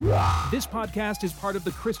This podcast is part of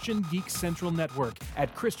the Christian Geek Central Network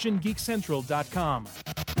at ChristianGeekCentral.com.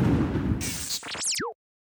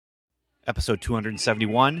 Episode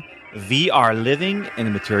 271, VR Living in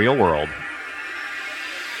the Material World.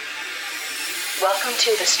 Welcome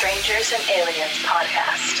to the Strangers and Aliens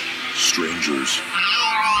podcast. Strangers.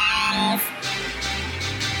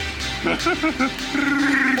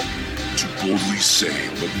 To boldly say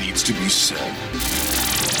what needs to be said.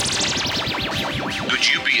 Would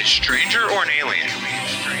you be a stranger or an alien?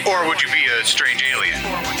 Or would you be a strange alien?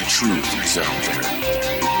 The truth is out there.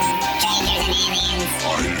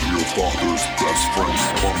 I am your father's best friend,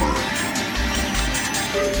 Plumber.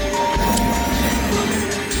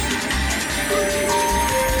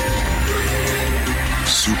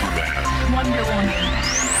 Superman. Wonder Woman.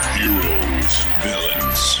 Heroes.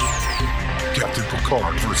 Villains. Captain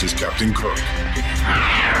Picard versus Captain Kirk. Do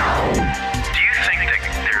you think that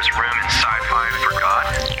there's room in sci-fi for God?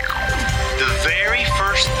 The very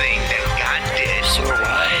first thing that God did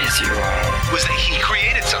was that he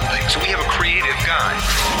created something. So we have a creative God.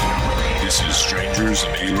 This is Strangers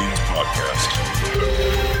and Aliens podcast.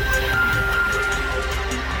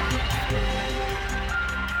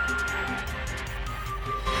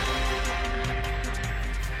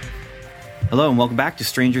 Hello and welcome back to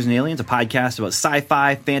Strangers and Aliens, a podcast about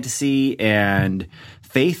sci-fi, fantasy, and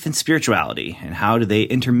faith and spirituality, and how do they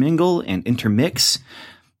intermingle and intermix.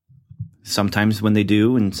 Sometimes when they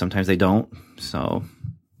do, and sometimes they don't. So,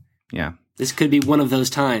 yeah. This could be one of those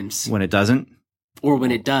times. When it doesn't. Or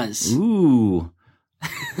when it does. Ooh.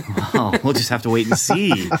 Well, we'll just have to wait and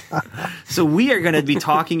see. So we are going to be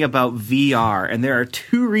talking about VR, and there are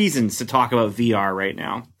two reasons to talk about VR right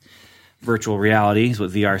now. Virtual reality is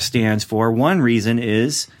what VR stands for. One reason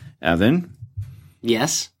is, Evan.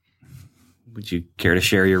 Yes. Would you care to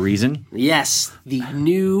share your reason? Yes. The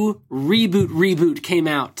new reboot came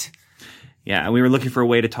out. Yeah, we were looking for a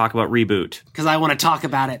way to talk about Reboot. Because I want to talk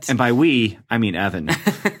about it. And by we, I mean Evan.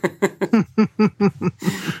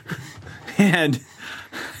 and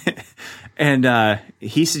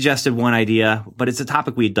he suggested one idea, but it's a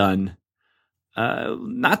topic we'd done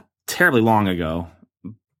not terribly long ago.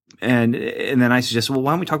 And then I suggested, well,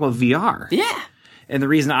 why don't we talk about VR? Yeah. And the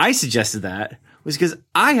reason I suggested that was because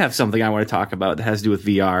I have something I want to talk about that has to do with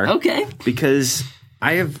VR. Okay. Because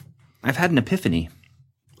I've had an epiphany.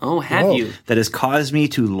 Oh, have you? That has caused me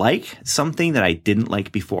to like something that I didn't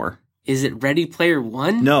like before. Is it Ready Player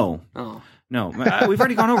One? No. Oh. No. We've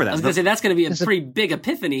already gone over that. I was going to say, that's going to be a pretty big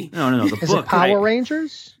epiphany. No. The Is book. it Power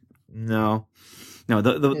Rangers? No.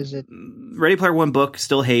 The Is it Ready Player One book,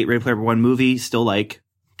 still hate. Ready Player One movie, still like.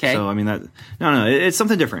 Okay. So, I mean, it's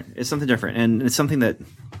something different. It's something different. And it's something that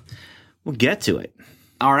we'll get to it.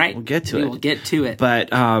 All right. We'll get to it. We'll get to it. But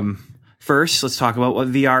first, let's talk about what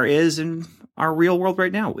VR is in our real world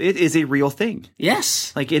right now. It is a real thing.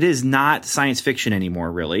 Yes. Like, it is not science fiction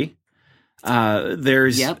anymore, really.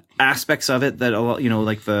 There's aspects of it that,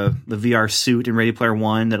 like the VR suit in Ready Player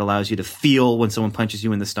One that allows you to feel when someone punches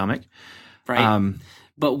you in the stomach. Right.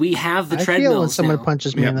 But we have the I treadmills feel when someone now.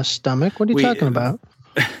 punches me in the stomach. What are you talking about?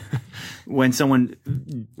 When someone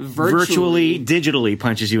virtually, digitally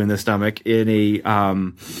punches you in the stomach in a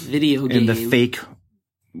video game. in the fake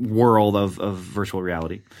world of virtual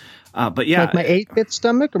reality. But yeah. Like my 8-bit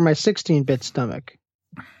stomach or my 16-bit stomach?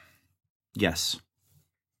 Yes.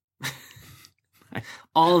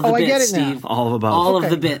 All of the I bits, get it now. Steve. All of above. All Okay.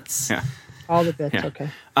 of the bits. Yeah. All the bits, Yeah. okay.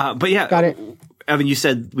 But yeah. Got it. Evan, you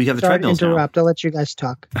said we have the Sorry to treadmills interrupt. I'll let you guys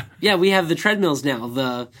talk. Yeah, we have the treadmills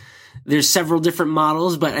now. There's several different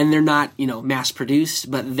models, and they're not, mass produced,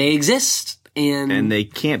 but they exist. now. And they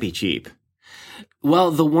can't be cheap. Well,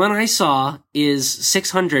 the one I saw is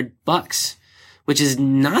 $600, which is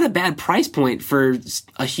not a bad price point for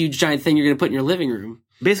a huge giant thing you're going to put in your living room.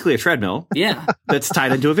 Basically a treadmill. Yeah. That's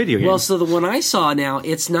tied into a video game. Well, so the one I saw now,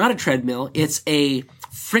 it's not a treadmill. It's a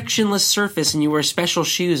frictionless surface, and you wear special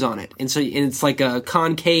shoes on it. And it's like a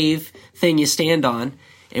concave thing you stand on.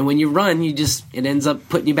 And when you run, it ends up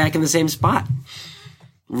putting you back in the same spot.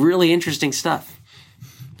 Really interesting stuff.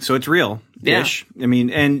 So it's real-ish. Yeah. I mean,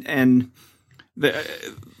 and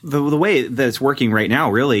the way that it's working right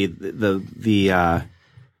now, really, the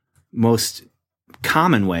most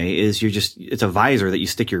common way is it's a visor that you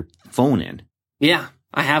stick your phone in. Yeah,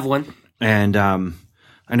 I have one. And I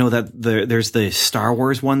know that there's the Star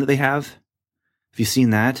Wars one that they have. Have you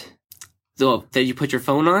seen that? So that you put your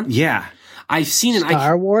phone on? Yeah. I've seen it.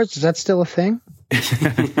 Star Wars? Is that still a thing?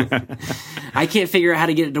 I can't figure out how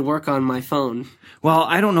to get it to work on my phone. Well,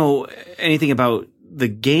 I don't know anything about the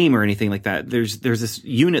game or anything like that. There's this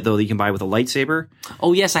unit though that you can buy with a lightsaber,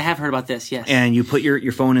 Oh yes, I have heard about this. Yes, and you put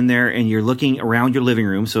your phone in there, and you're looking around your living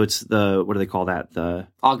room. So it's the, what do they call that? The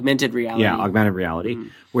augmented reality. Yeah, augmented reality,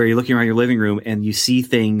 where you're looking around your living room and you see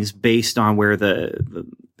things based on where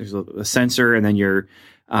there's a sensor, and then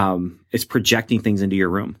it's projecting things into your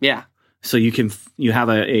room. Yeah. So you have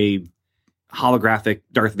a holographic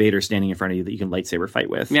Darth Vader standing in front of you that you can lightsaber fight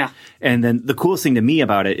with. Yeah. And then the coolest thing to me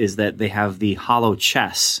about it is that they have the holo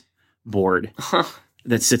chess board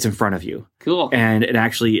that sits in front of you. Cool. And it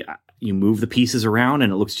actually, you move the pieces around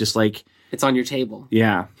and it looks just like, It's on your table.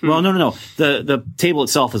 yeah. Well, no. The table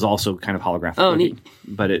itself is also kind of holographic. Oh, looking, neat.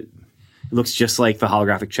 But it looks just like the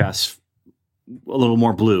holographic chess, a little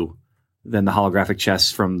more blue than the holographic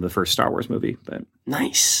chess from the first Star Wars movie. But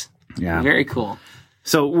Nice. yeah. Very cool.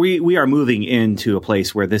 So we are moving into a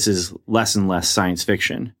place where this is less and less science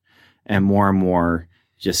fiction and more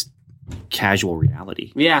just casual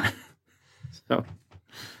reality. Yeah. So,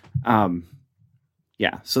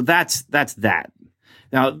 yeah. So that's that.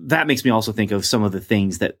 Now that makes me also think of some of the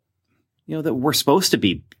things that, that were supposed to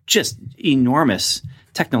be just enormous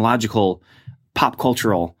technological, pop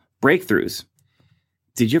cultural breakthroughs.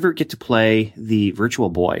 Did you ever get to play the Virtual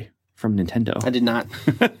Boy from Nintendo? I did not.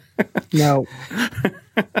 No.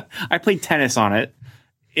 I played tennis on it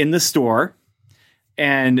in the store,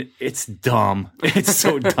 and it's dumb. It's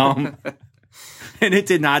so dumb. And it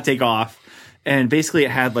did not take off. And basically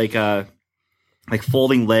it had like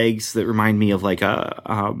folding legs that remind me of like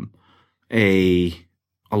a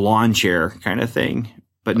lawn chair kind of thing,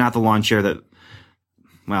 but not the lawn chair that,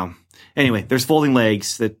 well, anyway, there's folding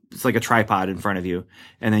legs that it's like a tripod in front of you.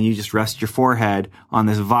 And then you just rest your forehead on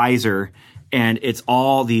this visor, and it's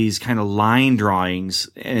all these kind of line drawings,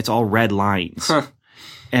 and it's all red lines. Huh.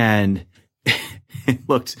 And it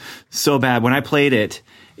looked so bad. When I played it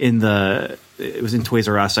it was in Toys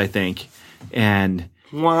R Us, I think. And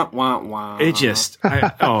Wah, wah, wah. it just,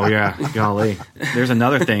 oh yeah, golly. There's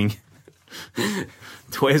another thing.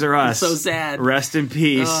 Toys R Us. So sad. Rest in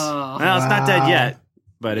peace. Oh. Well, it's not dead yet,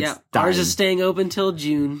 but it's Yeah, dying. ours is staying open till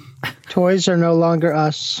June. Toys are no longer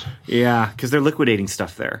us. Yeah, because they're liquidating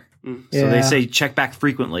stuff there. So Yeah. they say check back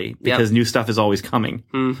frequently because new stuff is always coming.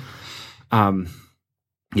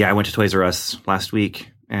 Yeah, I went to Toys R Us last week,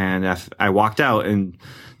 and I walked out and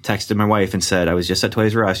texted my wife and said, I was just at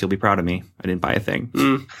Toys R Us. You'll be proud of me. I didn't buy a thing.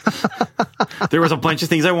 There was a bunch of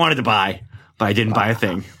things I wanted to buy, but I didn't buy a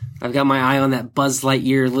thing. I've got my eye on that Buzz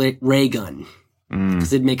Lightyear ray gun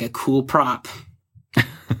because it'd make a cool prop.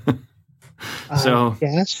 So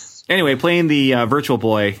Yes. anyway, playing the Virtual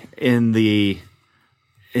Boy in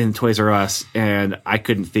Toys R Us, and I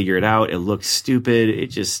couldn't figure it out. It looked stupid.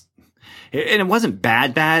 And it wasn't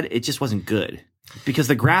bad. It just wasn't good because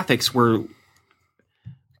the graphics were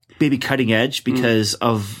maybe cutting edge because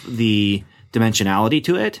of the dimensionality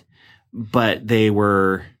to it, but they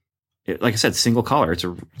were, like I said, single color. It's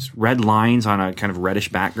red lines on a kind of reddish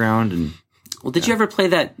background. And Well, did you ever play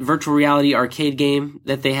that virtual reality arcade game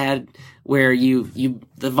that they had where the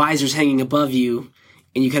visor's hanging above you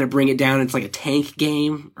and you kind of bring it down? It's like a tank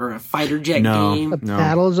game or a fighter jet No. game. A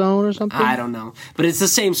Battle Zone or something? I don't know. But it's the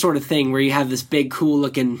same sort of thing where you have this big, cool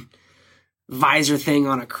looking visor thing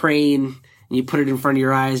on a crane and you put it in front of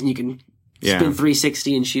your eyes and you can Yeah. spin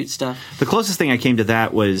 360 and shoot stuff. the closest thing I came to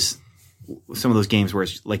that was some of those games where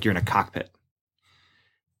it's like you're in a cockpit.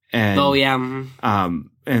 And, Oh, yeah. Mhm.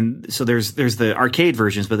 And so there's the arcade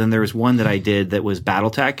versions, but then there was one that I did that was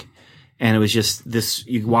BattleTech. And it was just this,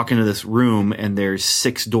 you walk into this room and there's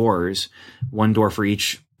 6 doors, 1 door for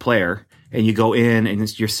each player. And you go in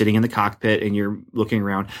and you're sitting in the cockpit and you're looking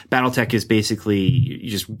around. BattleTech is basically you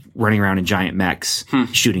just running around in giant mechs,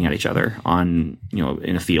 shooting at each other on,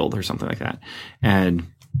 in a field or something like that. And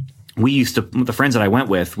the friends that I went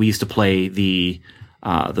with, we used to play the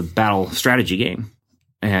battle strategy game.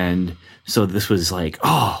 And so this was like,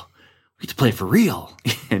 oh, we get to play it for real.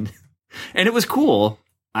 and it was cool.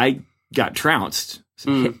 I got trounced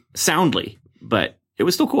soundly, but it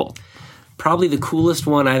was still cool. Probably the coolest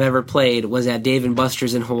one I've ever played was at Dave &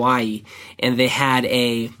 Buster's in Hawaii, and they had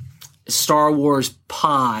a Star Wars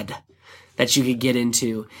pod that you could get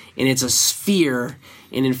into, and it's a sphere,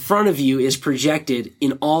 and in front of you is projected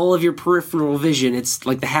in all of your peripheral vision. It's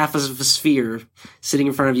like the half of a sphere sitting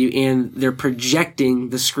in front of you, and they're projecting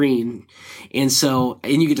the screen, and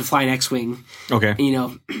you get to fly an X-Wing. Okay.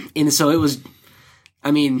 And so it was,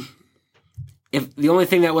 if the only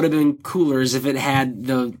thing that would have been cooler is if it had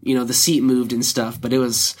the seat moved and stuff, but it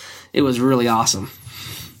was really awesome.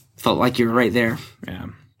 Felt like you were right there. Yeah.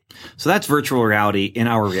 So that's virtual reality in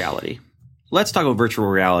our reality. Let's talk about virtual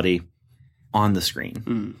reality on the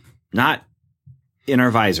screen. Not in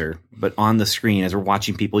our visor, but on the screen as we're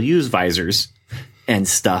watching people use visors and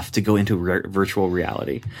stuff to go into virtual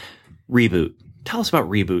reality. Reboot. Tell us about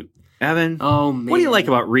Reboot, Evan. Oh, man. What do you like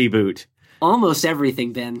about Reboot? Almost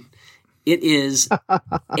everything, Ben. It is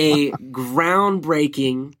a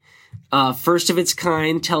groundbreaking, first of its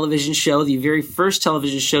kind television show, the very first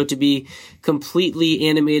television show to be completely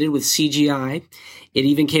animated with CGI. It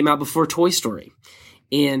even came out before Toy Story.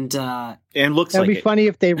 And looks That'd like be it. funny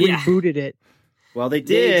if they Yeah. rebooted it. Well, they they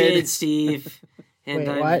did. did, Steve. And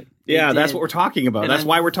Wait, what? they Yeah, that's did. what we're talking about. And That's I'm-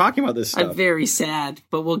 why we're talking about this I'm stuff. very sad,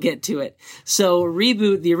 but we'll get to it. So,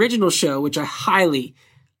 Reboot, the original show, which I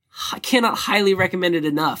cannot highly recommend it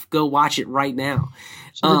enough. Go watch it right now.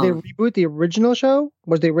 So did they reboot the original show?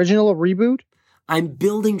 Was the original a reboot? I'm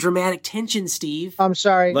building dramatic tension, Steve. I'm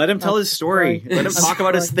sorry. Let him tell his story. sorry. Let him talk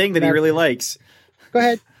about his sorry. thing that he really likes. Go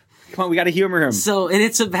ahead. Come on, we got to humor him. So, and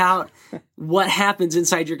it's about what happens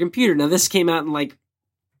inside your computer. Now, this came out in like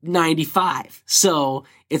 95. So,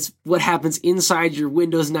 it's what happens inside your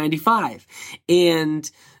Windows 95. And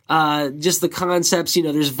just the concepts,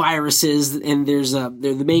 there's viruses, and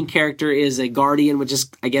the main character is a Guardian, which is,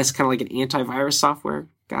 I guess, kind of like an antivirus software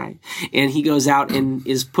guy. And he goes out and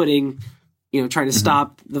is trying to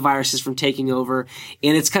stop the viruses from taking over.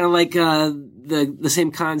 And it's kind of like the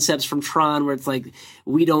same concepts from Tron, where it's like,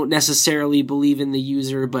 we don't necessarily believe in the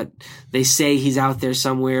user, but they say he's out there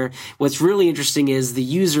somewhere. What's really interesting is the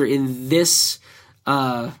user in this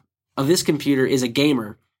of this computer is a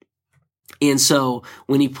gamer. And so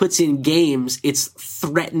when he puts in games, it's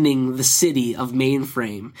threatening the city of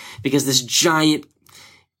Mainframe, because this giant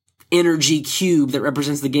energy cube that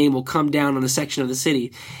represents the game will come down on a section of the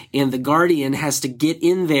city, and the Guardian has to get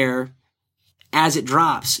in there as it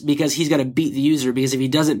drops, because he's got to beat the user, because if he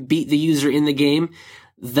doesn't beat the user in the game,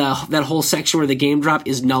 that whole section where the game dropped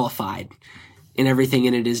is nullified and everything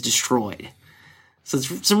in it is destroyed. So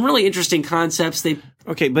it's some really interesting concepts.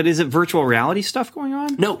 Okay, but is it virtual reality stuff going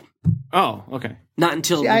on? No, Oh, okay. not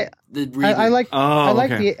until See, the reboot. I like. Oh, I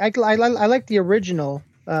like okay. I like the original,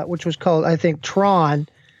 which was called, I think, Tron.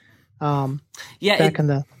 Yeah, Back in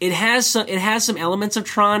the it has some elements of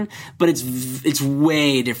Tron, but it's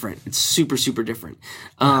way different. It's super, super different.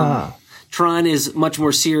 Tron is much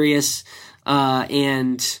more serious,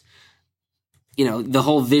 and the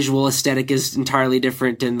whole visual aesthetic is entirely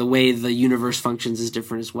different, and the way the universe functions is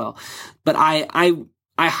different as well. But I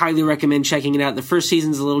highly recommend checking it out. The first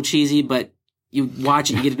season's a little cheesy, but you watch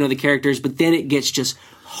it, you get to know the characters, but then it gets just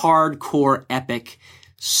hardcore epic.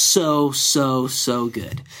 So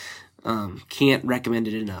good. Can't recommend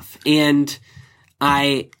it enough. And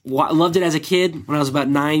I loved it as a kid when I was about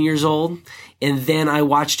 9 years old. And then I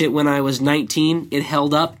watched it when I was 19. It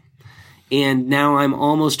held up. And now I'm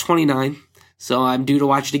almost 29. So I'm due to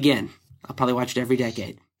watch it again. I'll probably watch it every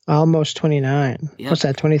decade. almost 29. Yep. What's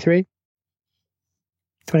that? 23?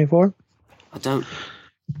 24? I don't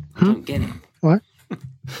get it. What?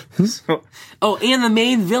 Oh, and the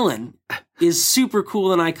main villain is super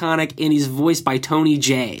cool and iconic, and he's voiced by Tony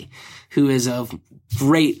Jay, who is a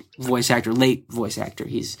great late voice actor.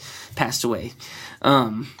 He's passed away.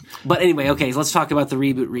 But anyway, okay, let's talk about the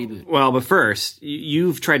reboot. Well, but first,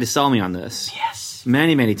 you've tried to sell me on this. Yes.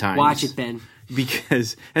 Many, many times. Watch it, Ben.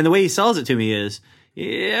 And the way he sells it to me is,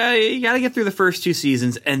 yeah, you got to get through the first 2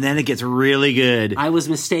 seasons, and then it gets really good. I was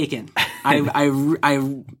mistaken.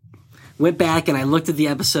 I went back and I looked at the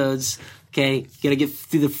episodes. Okay, gotta get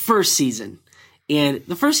through the first season. And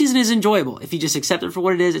the first season is enjoyable. If you just accept it for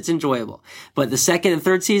what it is, it's enjoyable. But the second and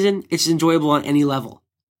third season, it's enjoyable on any level.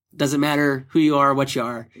 Doesn't matter who you are, what you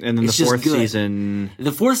are. And then it's the just fourth good. season.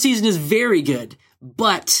 The fourth season is very good,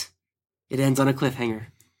 but it ends on a cliffhanger,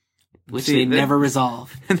 which they never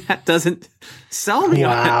resolve. And that doesn't sell me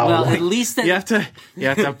on it. Well, at least that You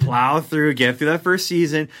have to plow through, get through that first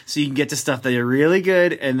season, so you can get to stuff that are really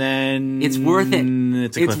good, and then it's worth it.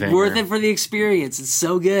 It's a It's cliffhanger. worth it for the experience. It's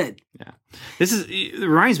so good. Yeah, it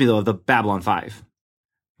reminds me though of the Babylon 5.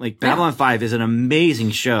 Like Babylon 5 is an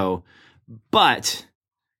amazing show, but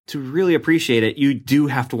to really appreciate it, you do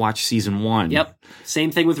have to watch season 1. Yep.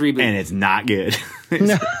 Same thing with reboot. And it's not good.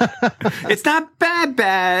 It's not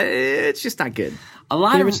bad. It's just not good. A Did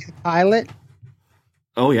lot you of ever see the pilot?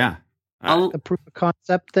 Oh yeah. The proof of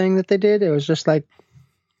concept thing that they did? It was just like,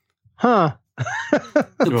 huh.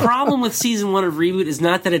 the problem with season 1 of reboot is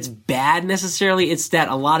not that it's bad necessarily, it's that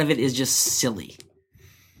a lot of it is just silly.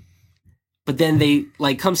 But then they,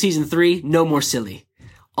 like, come season 3, no more silly.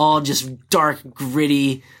 All just dark,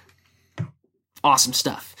 gritty, awesome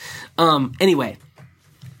stuff. Anyway,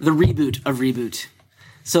 the reboot of reboot.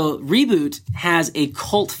 So reboot has a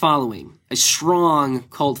cult following. a strong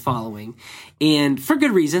cult following, and for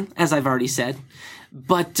good reason, as I've already said.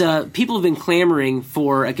 But people have been clamoring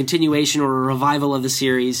for a continuation or a revival of the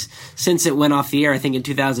series since it went off the air, I think in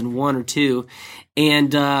 2001 or 2.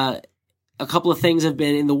 And a couple of things have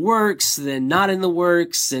been in the works, then not in the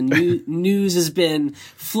works, and news has been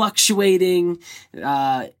fluctuating.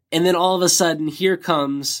 And then all of a sudden, here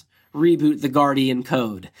comes Reboot The Guardian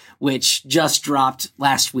Code, which just dropped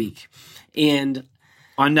last week. And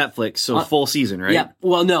on Netflix, so full season, right? Yeah.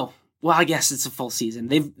 Well, no. Well, I guess it's a full season.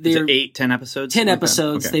 They're Is it 8, 10 episodes? 10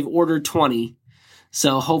 episodes. Okay. They've ordered 20.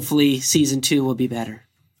 So hopefully season 2 will be better.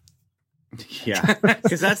 Yeah,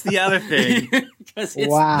 because that's the other thing.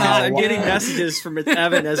 Wow. I'm getting messages from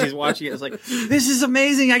Evan as he's watching it. It's like, this is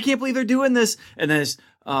amazing. I can't believe they're doing this. And then it's,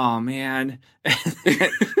 oh, man.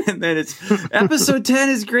 And then it's, episode 10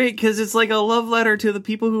 is great because it's like a love letter to the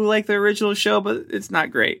people who like the original show, but it's not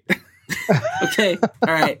great. Okay.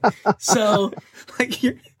 All right. So, like,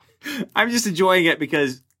 I'm just enjoying it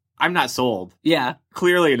because I'm not sold. yeah.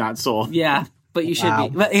 Clearly not sold. Yeah. But you should be.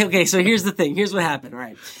 But, okay, so here's the thing. Here's what happened. All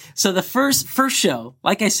right. So the first show,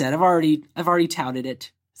 like I said, I've already touted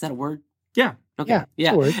it. Is that a word? Yeah. Okay.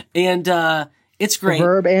 Yeah, it's a word. And it's great. A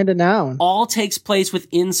verb and a noun. All takes place with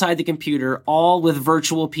inside the computer, all with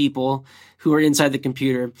virtual people who are inside the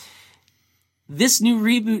computer. This new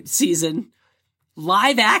reboot season,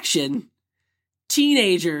 live action,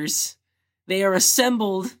 teenagers, they are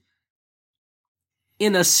assembled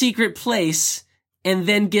in a secret place and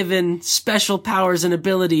then given special powers and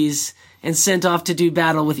abilities and sent off to do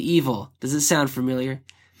battle with evil. Does it sound familiar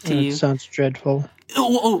to you? It sounds dreadful.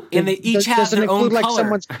 Oh, and they each have Does it their own include like color.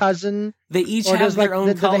 someone's cousin? They each Or have does their own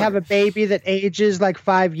do color. they have a baby that ages like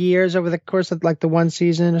 5 years over the course of like the one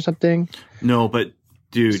season or something? No, but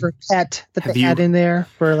dude, For a pet that have they you- add in there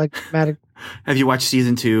for like dramatic. have you watched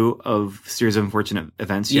season 2 of Series of Unfortunate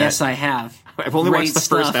Events yet? Yes, I have. I've only Great watched the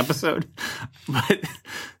first stuff. episode, but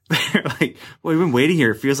they're like, well, we've been waiting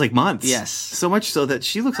here. It feels like months. Yes. So much so that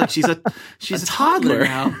she looks like she's a toddler.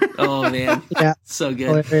 now. Oh man, Yeah, so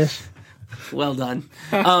good. hilarious. Well done.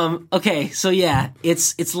 Okay, so yeah,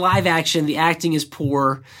 it's live action. The acting is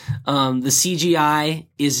poor. The CGI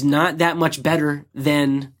is not that much better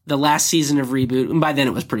than the last season of Reboot, and by then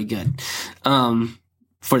it was pretty good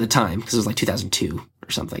for the time because it was like 2002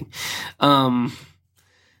 or something.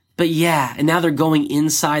 But yeah, and now they're going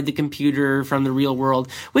inside the computer from the real world,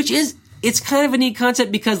 it's kind of a neat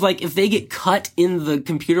concept because like if they get cut in the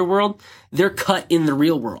computer world, they're cut in the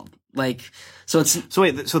real world. Like, so it's, So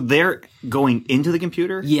wait, so they're going into the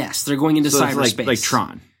computer? yes, they're going into So it's cyberspace. like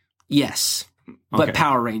Tron. Yes. But Okay.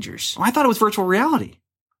 Power Rangers. Oh, I thought it was virtual reality.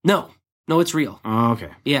 No, it's real. Oh,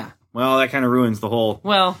 okay. Yeah. Well, that kind of ruins the whole.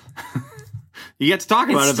 Well, You get to talk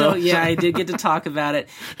about it's it though. still, yeah, I did get to talk about it.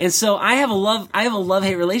 And so I have a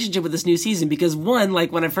love-hate relationship with this new season because one,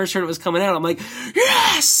 like when I first heard it was coming out, I'm like,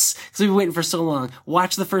 yes! Because we've been waiting for so long.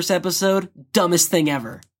 Watch the first episode, dumbest thing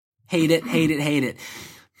ever. Hate it, hate it, hate it.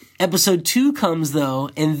 Episode 2 comes though,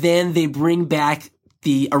 and then they bring back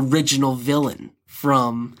the original villain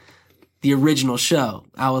from the original show.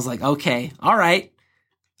 I was like, okay, all right.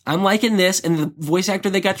 I'm liking this. And the voice actor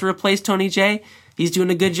they got to replace Tony Jay, he's doing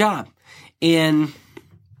a good job. And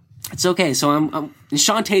it's okay. So and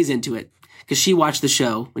Shantae's into it because she watched the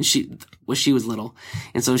show when she was little.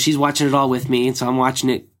 And so she's watching it all with me. And so I'm watching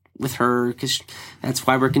it with her because that's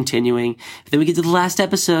why we're continuing. Then we get to the last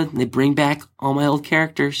episode and they bring back all my old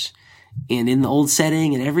characters and in the old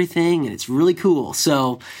setting and everything. And it's really cool.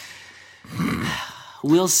 So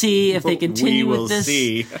we'll see if they continue we will with this.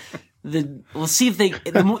 see. We'll see if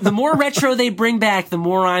the more retro they bring back, the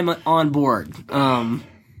more I'm on board.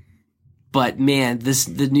 But man,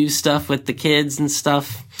 the new stuff with the kids and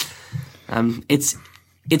stuff, it's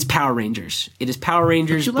Power Rangers. It is Power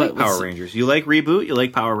Rangers. You like but Power Rangers. You like Reboot. You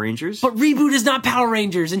like Power Rangers. But Reboot is not Power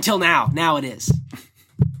Rangers until now. Now it is.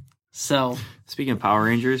 So Speaking of Power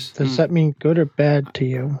Rangers, Does that mean good or bad to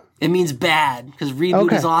you? it means bad because Reboot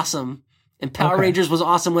Okay. is awesome and Power Okay. Rangers was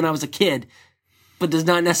awesome when I was a kid, but does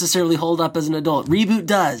not necessarily hold up as an adult. Reboot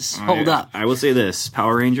does hold up. I will say this: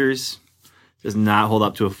 Power Rangers does not hold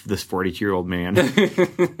up to this 42-year-old man.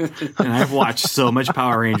 And I've watched so much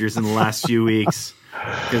Power Rangers in the last few weeks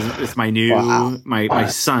because it's my new my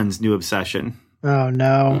son's new obsession. Oh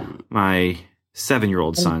no! My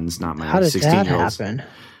 7-year-old son's, not my How did that 16-year-old. happen,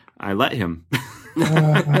 I let him.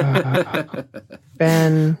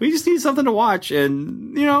 Ben? We just need something to watch,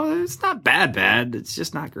 and it's not bad. It's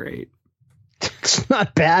just not great. It's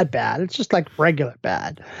not bad. It's just like regular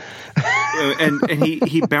bad. and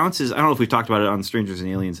he bounces. I don't know if we've talked about it on Strangers and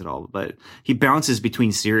Aliens at all, but he bounces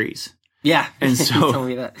between series. Yeah. And You so, told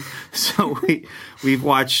me that. so we've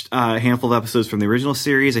watched a handful of episodes from the original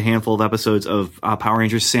series, a handful of episodes of Power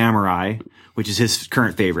Rangers Samurai, which is his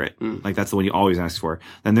current favorite. Like that's the one he always asks for.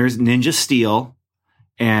 Then there's Ninja Steel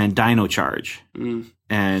and Dino Charge.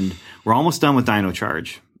 And we're almost done with Dino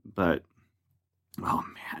Charge, but oh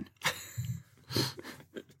man.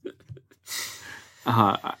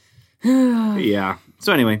 Yeah.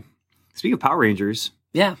 So anyway, speaking of Power Rangers,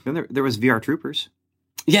 Yeah. then there was VR Troopers.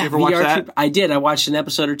 Yeah, You ever watch that? I did. I watched an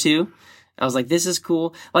episode or two. I was like, this is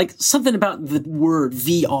cool. Like something about the word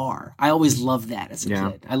VR. I always loved that as a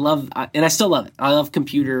kid. And I still love it. I love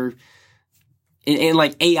computer and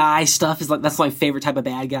like AI stuff is like, that's my favorite type of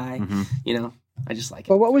bad guy. Mm-hmm. You know, I just like it.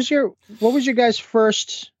 But what was your guys'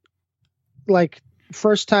 first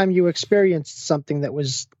time you experienced something that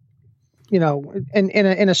was, you know,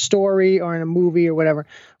 in a story or in a movie or whatever?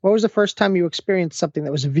 What was the first time you experienced something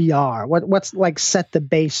that was VR? What's like set the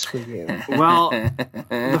base for you? Well,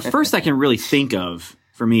 the first I can really think of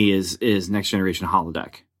for me is Next Generation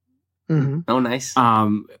Holodeck. Mm-hmm. Oh, nice.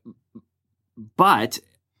 But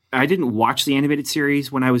I didn't watch the animated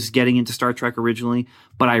series when I was getting into Star Trek originally,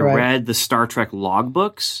 but I read the Star Trek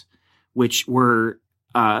logbooks, which were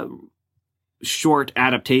short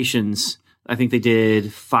adaptations. I think they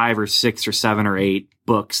did 5 or 6 or 7 or 8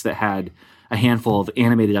 books that had a handful of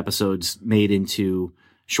animated episodes made into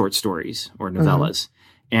short stories or novellas.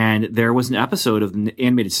 And there was an episode of the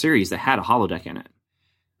animated series that had a holodeck in it.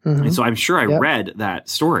 And so I'm sure I read that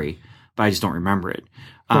story, but I just don't remember it.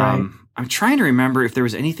 I'm trying to remember if there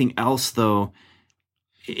was anything else though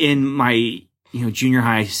in my, junior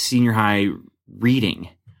high, senior high reading,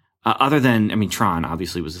 other than, Tron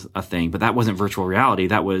obviously was a thing, but that wasn't virtual reality.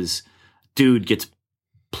 That was dude gets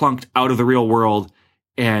plunked out of the real world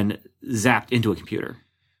and zapped into a computer.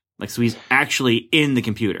 Like, so he's actually in the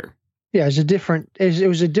computer. Yeah, it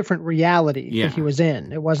was a different reality that he was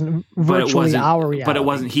in. It wasn't virtually our reality. But it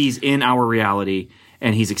wasn't, he's in our reality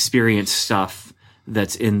and he's experienced stuff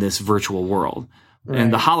that's in this virtual world. Right.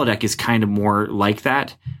 And the holodeck is kind of more like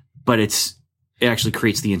that, but it actually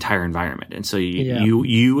creates the entire environment. And so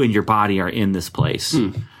you and your body are in this place.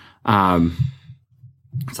 So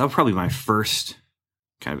that was probably my first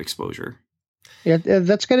kind of exposure. Yeah,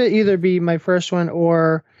 that's going to either be my first one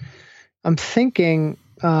or I'm thinking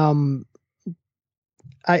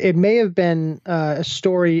it may have been a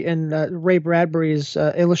story in Ray Bradbury's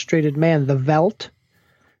Illustrated Man, The Veldt.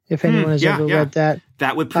 If anyone has ever read that.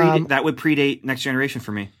 That would predate Next Generation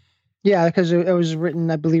for me. Yeah, because it was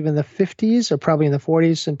written, I believe, in the 50s or probably in the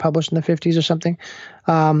 40s and published in the 50s or something.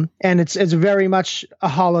 And it's very much a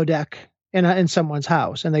holodeck in someone's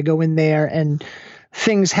house, and they go in there and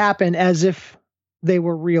things happen as if they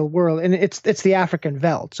were real world. And it's the African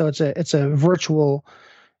Veldt, so it's a virtual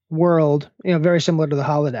world, very similar to the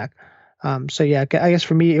holodeck. So yeah, I guess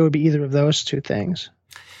for me it would be either of those two things.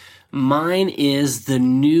 Mine is The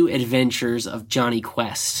New Adventures of Johnny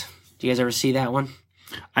Quest. Do you guys ever see that one?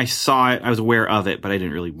 I saw it. I was aware of it, but I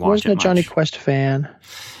didn't really watch it. I wasn't a Johnny Quest fan.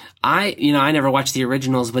 I never watched the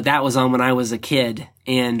originals, but that was on when I was a kid,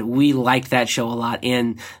 and we liked that show a lot.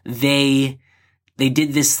 And they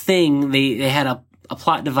did this thing. They had a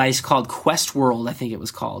plot device called Quest World, I think it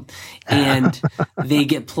was called. And they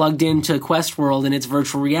get plugged into Quest World and it's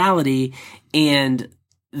virtual reality. And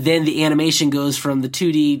then the animation goes from the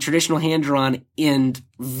 2D traditional hand-drawn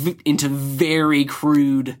into very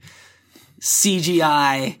crude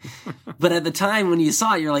CGI. But at the time when you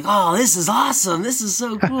saw it, you're like, oh, this is awesome. This is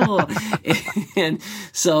so cool. And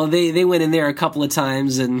so they went in there a couple of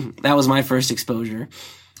times, and that was my first exposure.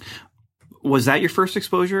 Was that your first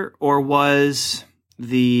exposure, or was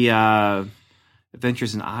the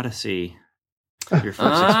Adventures in Odyssey your first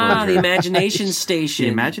exposure? The Imagination Station.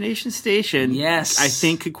 The Imagination Station, yes, I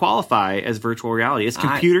think could qualify as virtual reality. It's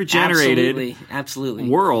computer-generated absolutely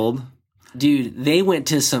world. Dude, they went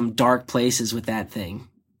to some dark places with that thing.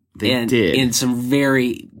 They did. In some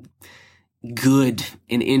very good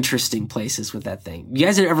and interesting places with that thing. If you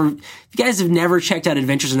guys have never checked out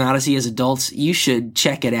Adventures in Odyssey as adults, you should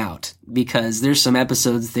check it out, because there's some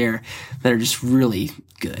episodes there that are just really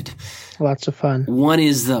good. Lots of fun. One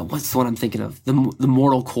is what's the one I'm thinking of? The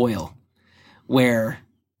Mortal Coil, where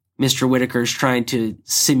Mr. Whitaker is trying to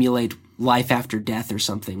simulate life after death or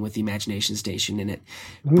something with the Imagination Station, and it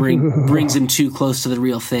brings him too close to the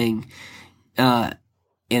real thing.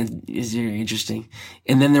 And it's very interesting.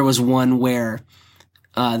 And then there was one where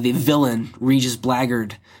the villain, Regis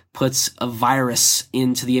Blackguard, puts a virus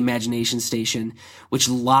into the Imagination Station, which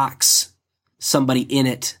locks somebody in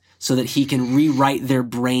it so that he can rewrite their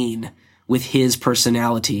brain with his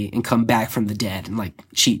personality and come back from the dead and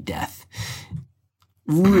cheat death.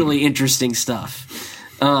 really interesting stuff.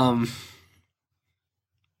 What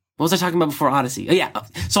was I talking about before Odyssey? Oh, yeah.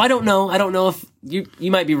 So I don't know if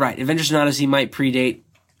you might be right. Adventures in Odyssey might predate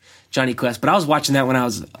Johnny Quest, but I was watching that when I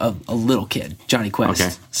was a little kid, Johnny Quest.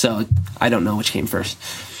 Okay. So I don't know which came first.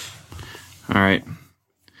 All right.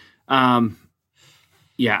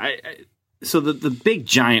 Yeah. So the big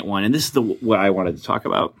giant one, and this is what I wanted to talk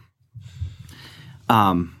about.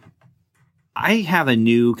 I have a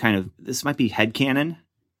new kind of, this might be headcanon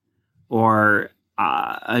or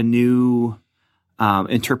a new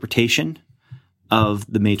interpretation of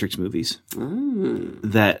the Matrix movies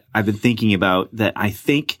that I've been thinking about that I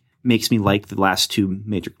think makes me like the last two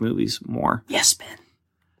Matrix movies more. Yes, Ben.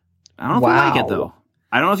 I don't know if you like it though.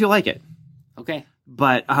 I don't know if you like it. Okay.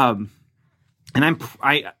 But and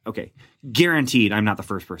okay, guaranteed I'm not the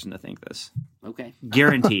first person to think this. Okay.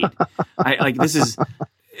 Guaranteed. This is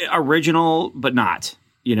original but not.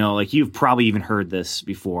 Like you've probably even heard this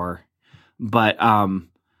before. But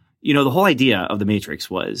the whole idea of the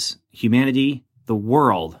Matrix was humanity, the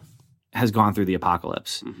world has gone through the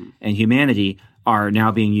apocalypse. Mm-hmm. And humanity are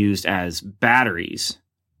now being used as batteries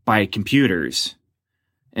by computers,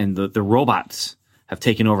 and the robots have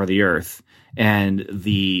taken over the earth, and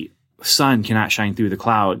the sun cannot shine through the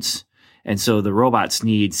clouds. And so the robots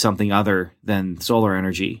need something other than solar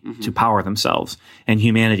energy to power themselves. And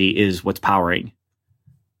humanity is what's powering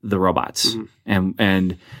the robots. Mm-hmm.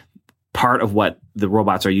 And part of what the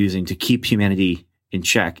robots are using to keep humanity in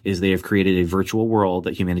check is they have created a virtual world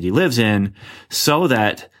that humanity lives in so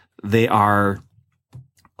that they are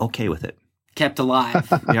okay with it. Kept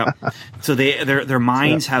alive. Yep. So their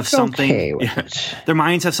minds have something. Okay their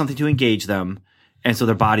minds have something to engage them, and so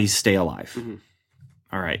their bodies stay alive. Mm-hmm.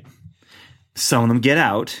 All right. Some of them get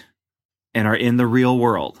out and are in the real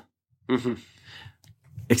world. Mm-hmm.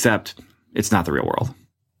 Except it's not the real world.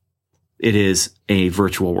 It is a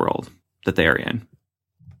virtual world that they are in.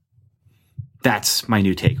 That's my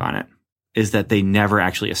new take on it, is that they never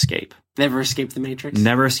actually escape. Never escape the Matrix?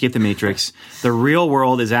 Never escape the Matrix. The real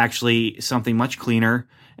world is actually something much cleaner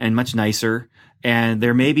and much nicer. And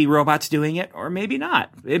there may be robots doing it, or maybe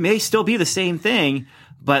not. It may still be the same thing.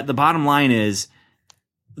 But the bottom line is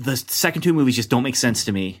the second two movies just don't make sense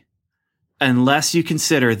to me unless you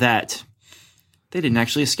consider that they didn't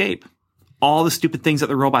actually escape. All the stupid things that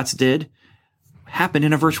the robots did happened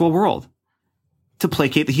in a virtual world to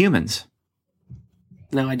placate the humans.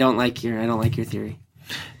 No, I don't like your theory.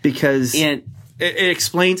 Because it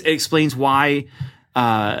explains why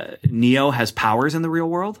Neo has powers in the real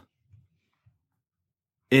world.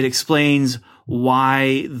 It explains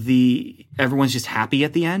why everyone's just happy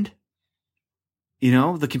at the end.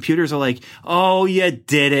 The computers are like, "Oh, you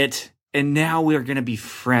did it, and now we're gonna be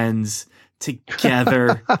friends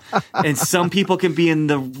together." And some people can be in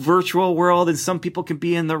the virtual world, and some people can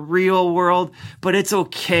be in the real world, but it's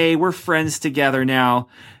okay. We're friends together now.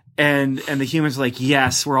 And the humans are like,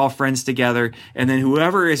 yes, we're all friends together. And then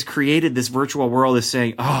whoever has created this virtual world is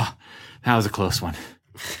saying, oh, that was a close one.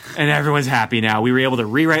 And everyone's happy now. We were able to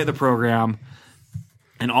rewrite the program.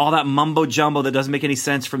 And all that mumbo jumbo that doesn't make any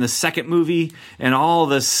sense from the second movie and all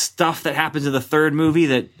the stuff that happens in the third movie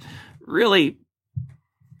that really,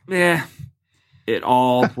 it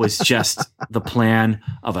all was just the plan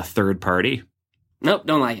of a third party. Nope,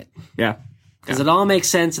 don't like it. Yeah. Because it all makes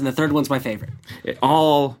sense, and the third one's my favorite. It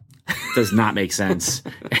all does not make sense.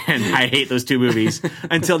 And I hate those two movies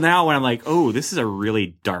until now when I'm like, oh, this is a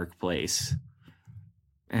really dark place.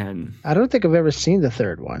 And I don't think I've ever seen the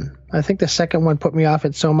third one. I think the second one put me off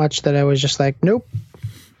it so much that I was just like, nope.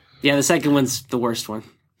 Yeah, the second one's the worst one.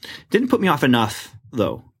 Didn't put me off enough,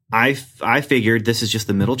 though. I figured this is just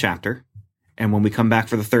the middle chapter. And when we come back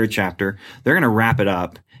for the third chapter, they're going to wrap it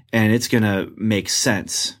up, and it's going to make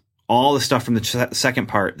sense. All the stuff from the second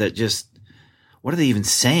part that just, what are they even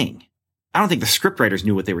saying? I don't think the scriptwriters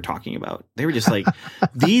knew what they were talking about. They were just like,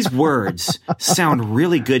 these words sound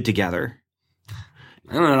really good together.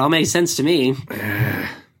 I don't know. It all makes sense to me.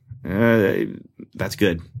 That's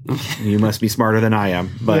good. You must be smarter than I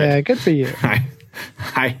am. But yeah, good for you.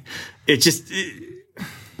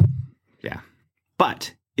 Yeah.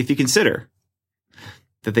 But if you consider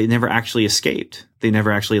that they never actually escaped, they never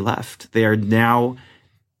actually left, they are now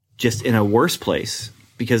just in a worse place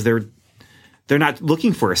because they're not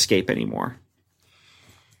looking for escape anymore.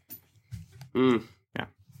 Yeah.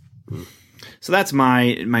 So that's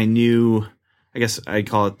my new, I guess I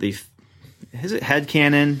call it is it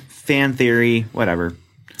headcanon, fan theory, whatever.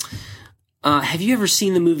 Have you ever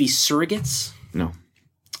seen the movie Surrogates? No.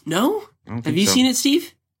 No? Have you seen it,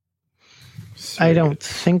 Steve? I don't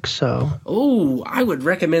think so. Oh, I would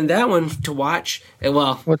recommend that one to watch.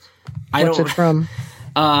 Well, what's it from?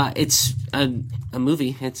 It's a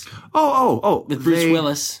movie. It's with Bruce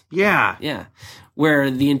Willis. Yeah. Yeah,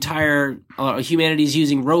 where the entire humanity is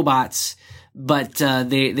using robots, but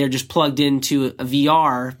they're just plugged into a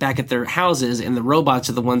VR back at their houses, and the robots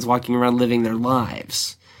are the ones walking around living their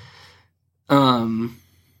lives. And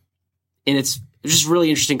it's just a really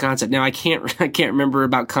interesting concept. Now I can't remember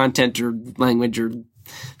about content or language or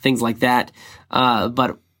things like that,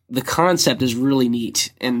 but the concept is really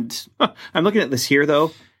neat. And I'm looking at this here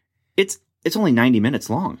though. It's only 90 minutes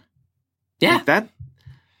long. Yeah, like that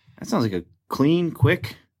sounds like a clean,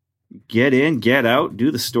 quick, get in, get out,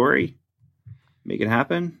 do the story, make it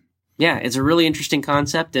happen. Yeah, it's a really interesting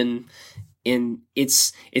concept, and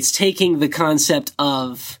it's taking the concept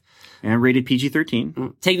of rated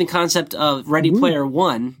PG-13. Taking the concept of Ready Player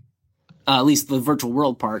One, at least the virtual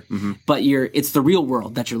world part, but it's the real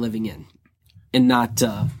world that you're living in, and not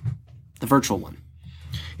the virtual one.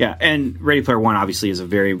 Yeah, and Ready Player One obviously is a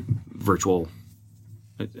very virtual.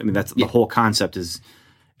 I mean, that's the whole concept is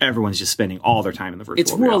everyone's just spending all their time in the virtual.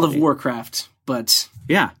 It's World of Warcraft, but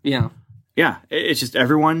yeah. It's just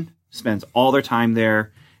everyone spends all their time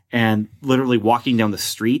there and literally walking down the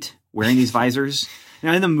street wearing these visors.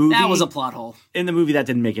 Now in the movie, that was a plot hole. In the movie, that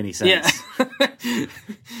didn't make any sense. Yeah.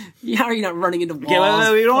 How are you not running into walls?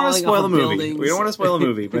 Okay, we don't want to spoil the movie. Buildings? We don't want to spoil the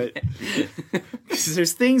movie, but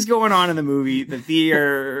there's things going on in the movie that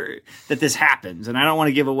this happens, and I don't want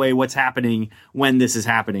to give away what's happening when this is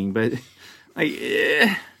happening. But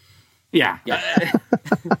yeah.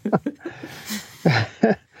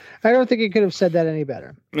 I don't think you could have said that any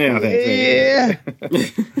better. Yeah.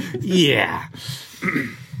 Yeah.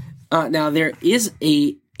 Now there is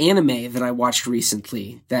a anime that I watched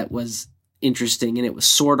recently that was interesting, and it was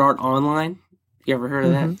Sword Art Online. You ever heard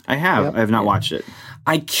of that? I have. Yep. I have not watched it.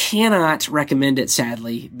 I cannot recommend it,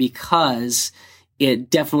 sadly, because it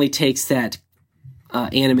definitely takes that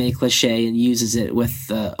anime cliche and uses it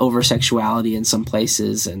with over-sexuality in some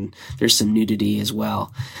places, and there's some nudity as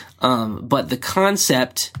well. But the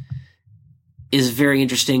concept is very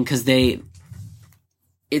interesting because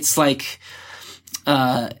it's like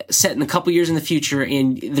set in a couple years in the future,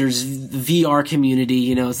 and there's the VR community.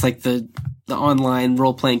 You know, it's like the online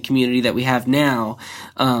role-playing community that we have now.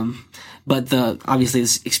 But obviously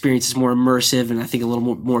this experience is more immersive, and I think a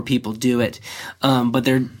little more people do it. But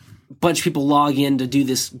a bunch of people log in to do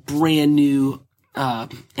this brand new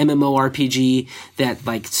MMORPG that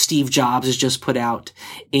like Steve Jobs has just put out,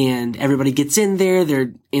 and everybody gets in there.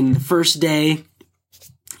 They're in the first day.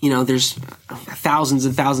 You know, there's thousands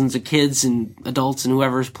and thousands of kids and adults and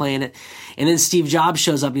whoever's playing it. And then Steve Jobs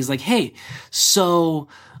shows up and he's like, hey, so,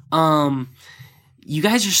 you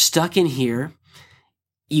guys are stuck in here.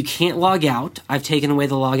 You can't log out. I've taken away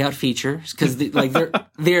the log out feature because they're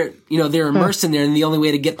immersed in there, and the only way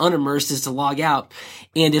to get unimmersed is to log out.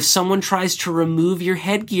 And if someone tries to remove your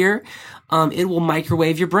headgear, it will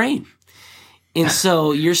microwave your brain. And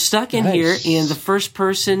so you're stuck in here, and the first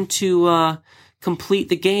person to, complete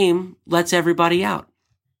the game lets everybody out.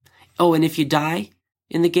 Oh, and if you die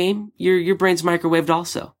in the game, your brain's microwaved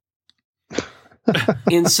also.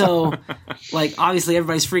 And so, like, obviously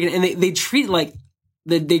everybody's freaking, and they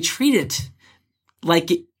treat it like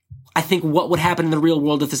I think what would happen in the real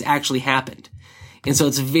world if this actually happened. And so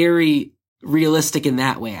it's very realistic in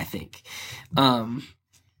that way, I think.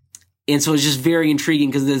 And so it's just very intriguing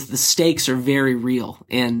because the stakes are very real,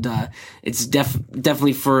 and it's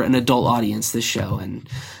definitely for an adult audience, this show. And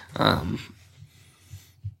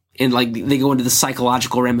like they go into the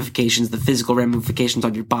psychological ramifications, the physical ramifications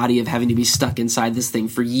on your body of having to be stuck inside this thing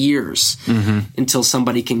for years until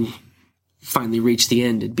somebody can finally reach the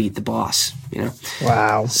end and beat the boss, you know?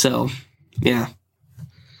 Wow. So, yeah.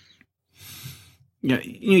 Yeah,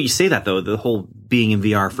 you say that though, the whole being in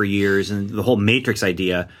VR for years and the whole Matrix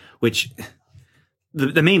idea, which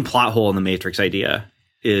the main plot hole in the Matrix idea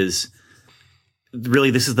is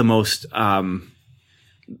really this is the most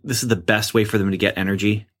this is the best way for them to get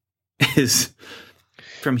energy is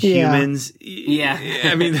from humans. Yeah.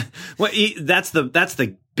 I mean, that's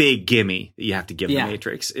the big gimme that you have to give the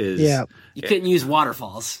Matrix is you couldn't use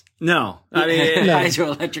waterfalls. No, I mean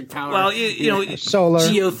hydroelectric power. Well, you know, solar,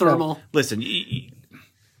 geothermal. Listen,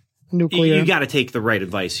 nuclear. You got to take the right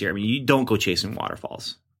advice here. I mean, you don't go chasing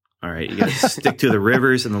waterfalls. All right, you got to stick to the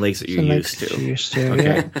rivers and the lakes that you're used to.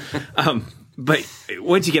 Okay, but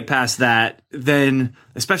once you get past that, then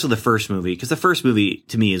especially the first movie, because the first movie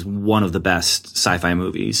to me is one of the best sci-fi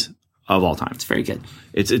movies of all time. It's very good.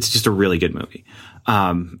 It's just a really good movie.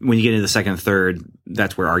 When you get into the second and third,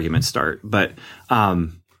 that's where arguments start. But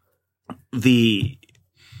that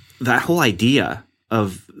whole idea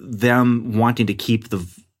of them wanting to keep the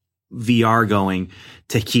VR going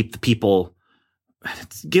to keep the people,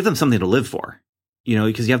 give them something to live for,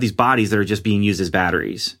 because you have these bodies that are just being used as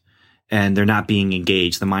batteries and they're not being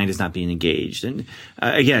engaged. The mind is not being engaged. And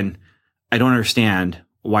again, I don't understand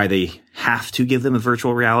why they have to give them a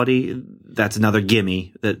virtual reality. That's another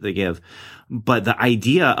gimme that they give. But the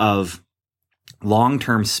idea of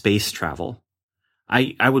long-term space travel,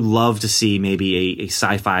 I would love to see maybe a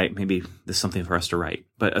sci-fi, maybe this is something for us to write,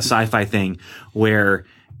 but a sci-fi thing where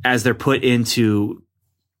as they're put into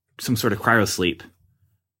some sort of cryosleep,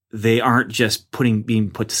 they aren't just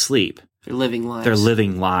being put to sleep. They're living lives. They're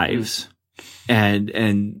living lives.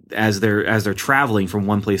 And as they're traveling from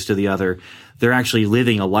one place to the other, they're actually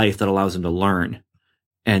living a life that allows them to learn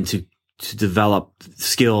and to develop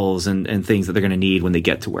skills and things that they're going to need when they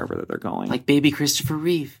get to wherever they're going. Like baby Christopher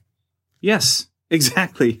Reeve. Yes,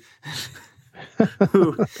 exactly.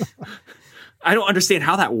 I don't understand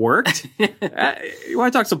how that worked. You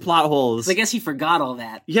want to talk some plot holes? I guess he forgot all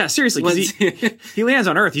that. Yeah, seriously, because he lands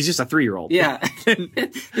on Earth. He's just a 3-year-old. Yeah. And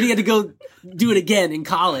he had to go do it again in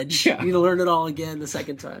college. Yeah. You need to learn it all again the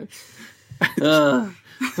second time.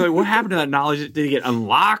 Like, what happened to that knowledge? Did it get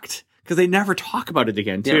unlocked? Because they never talk about it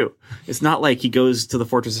again, too. Yeah. It's not like he goes to the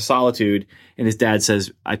Fortress of Solitude and his dad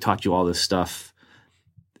says, I taught you all this stuff.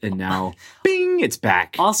 And now, bing, it's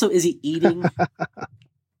back. Also, is he eating?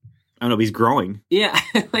 I don't know, but he's growing. Yeah.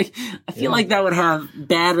 I feel like that would have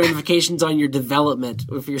bad ramifications on your development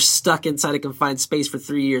if you're stuck inside a confined space for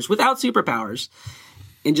 3 years without superpowers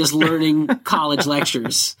and just learning college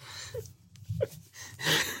lectures.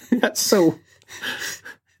 That's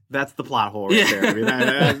the plot hole right there. I mean,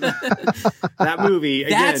 that movie,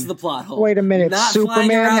 again. That's the plot hole. Wait a minute. Not Superman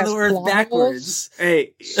flying around has the Earth plot backwards. holes?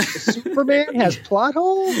 Hey. Superman has plot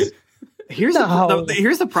holes? Here's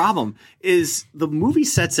the problem is the movie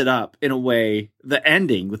sets it up in a way, the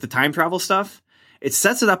ending with the time travel stuff, it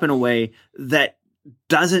sets it up in a way that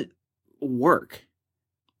doesn't work.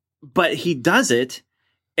 But he does it,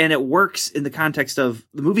 and it works in the context of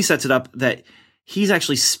the movie sets it up that he's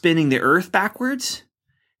actually spinning the Earth backwards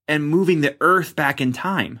and moving the Earth back in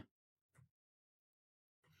time.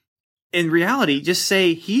 In reality, just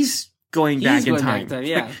say he's going back in time.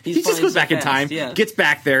 Yeah, he just goes back in time, gets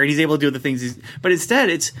back there, and he's able to do the things. But instead,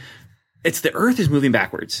 it's the Earth is moving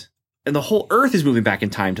backwards, and the whole Earth is moving back in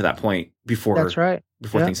time to that point before. That's right.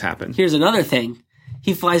 Before things happen. Here's another thing: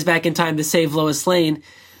 he flies back in time to save Lois Lane,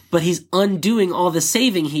 but he's undoing all the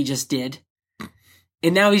saving he just did,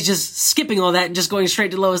 and now he's just skipping all that and just going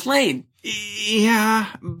straight to Lois Lane. Yeah,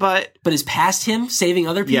 but is past him saving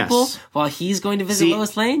other people while he's going to visit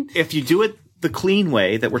Lois Lane? If you do it the clean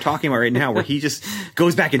way that we're talking about right now, where he just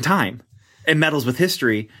goes back in time and meddles with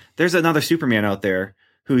history, there's another Superman out there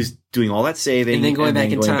who's doing all that saving and then going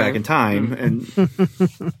back in time. And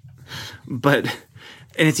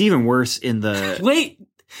it's even worse in the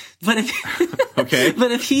but if okay,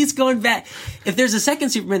 but if he's going back, if there's a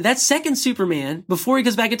second Superman, that second Superman before he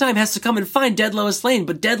goes back in time has to come and find dead Lois Lane,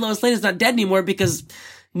 but dead Lois Lane is not dead anymore because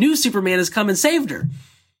new Superman has come and saved her.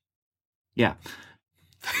 Yeah.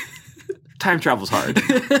 Time travel's hard.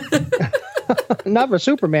 Not for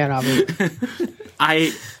Superman, obviously.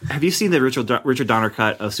 Have you seen the Richard Donner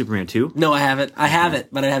cut of Superman 2? No, I haven't. I have it,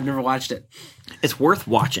 but I have never watched it. It's worth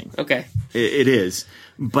watching. Okay. It is.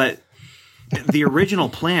 But the original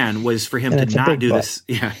plan was for him to not do this.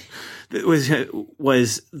 Yeah. It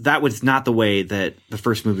was not the way that the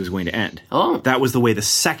first movie was going to end. Oh. That was the way the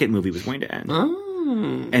second movie was going to end.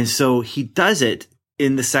 Oh. And so he does it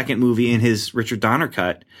in the second movie in his Richard Donner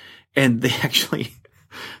cut. And they actually,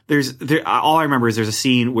 all I remember is there's a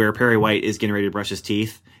scene where Perry White is getting ready to brush his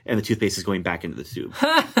teeth, and the toothpaste is going back into the tube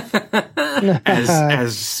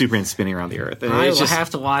as Superman's spinning around the Earth. And I will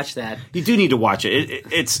have to watch that. You do need to watch it.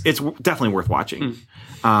 It's definitely worth watching.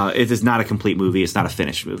 It is not a complete movie. It's not a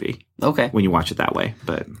finished movie. Okay. When you watch it that way,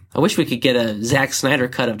 but I wish we could get a Zack Snyder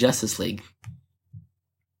cut of Justice League.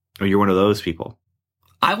 Oh, you're one of those people.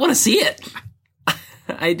 I want to see it.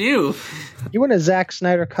 I do. You want a Zack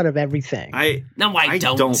Snyder cut of everything? I don't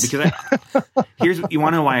because you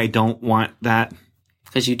want to know why I don't want that?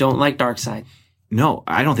 Because you don't like Darkseid. No,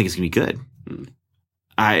 I don't think it's gonna be good.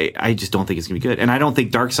 I just don't think it's gonna be good, and I don't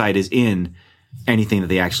think Darkseid is in anything that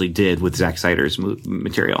they actually did with Zack Snyder's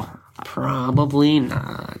material. Probably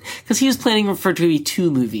not, because he was planning for it to be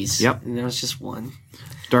 2 movies. Yep, and there was just one.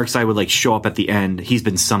 Darkseid would show up at the end. He's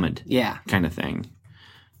been summoned. Yeah, kind of thing.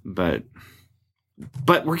 But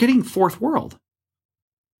we're getting Fourth World.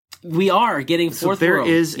 We are getting Fourth World. There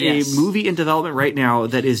is a movie in development right now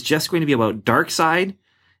that is just going to be about Darkseid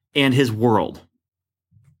and his world.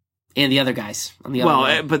 And the other guys on the other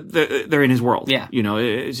world. But they're in his world. Yeah.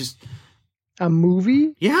 It's just... A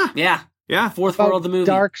movie Yeah. Yeah. Fourth World, the movie.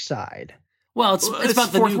 Dark Side. Well, it's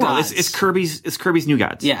about the Fourth new World. gods. It's Kirby's New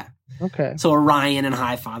Gods. Yeah. Okay. So Orion and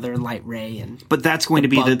Highfather and Light Ray and But that's going to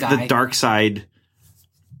be bug the guy. Dark Side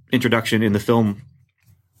introduction in the film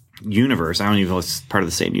universe. I don't even know if it's part of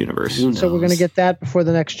the same universe. Who So we're going to knows? get that before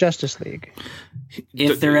the next Justice League.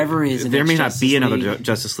 if there ever is. There may not be another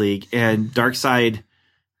Justice League, and Darkseid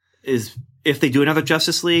is, if they do another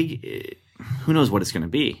Justice League, who knows what it's going to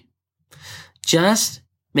be. Just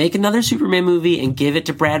make another Superman movie and give it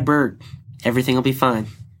to Brad Bird. Everything will be fine.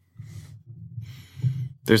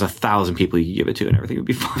 There's 1,000 people you can give it to, and everything would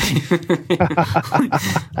be fine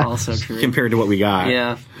Also true. compared to what we got.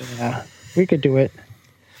 Yeah. Yeah, we could do it.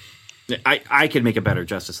 I could make a better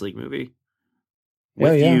Justice League movie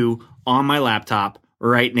with yeah. you on my laptop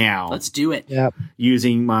right now, Let's do it. Yeah,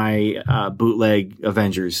 using my bootleg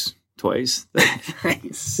Avengers toys.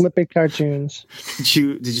 Nice. Flippy cartoons. Did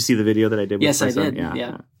you see the video that I did? With Yes, my I son?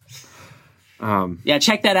 did. Yeah,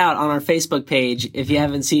 check that out on our Facebook page if you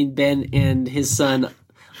haven't seen Ben and his son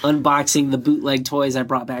unboxing the bootleg toys I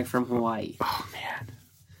brought back from Hawaii. Oh man,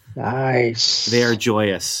 Nice. they are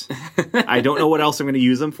joyous. I don't know what else I'm going to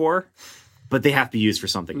use them for, but they have to be used for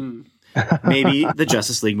something. Maybe the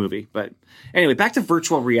Justice League movie. But anyway, back to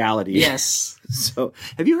virtual reality. Yes. So,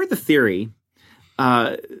 have you heard the theory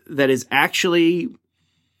that is actually,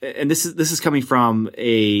 and this is coming from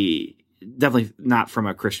definitely not from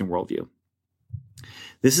a Christian worldview.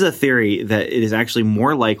 This is a theory that it is actually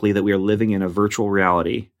more likely that we are living in a virtual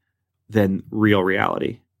reality than real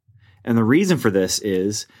reality. And the reason for this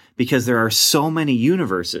is because there are so many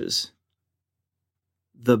universes.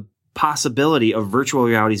 The possibility of virtual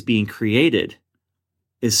realities being created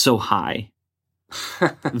is so high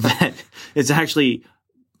that it's actually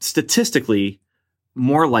statistically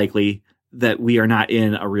more likely that we are not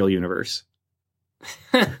in a real universe.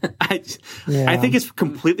 I think it's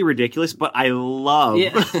completely ridiculous, but I love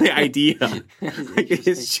the idea. Like,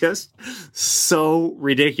 it's just so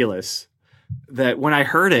ridiculous that when I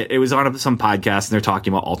heard it, it was on some podcast and they're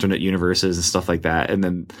talking about alternate universes and stuff like that. And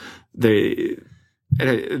then they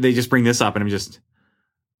just bring this up and I'm just,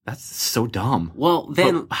 that's so dumb. Well,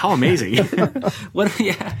 then But how amazing. what?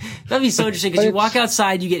 Yeah, that'd be so interesting because you walk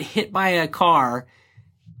outside, you get hit by a car,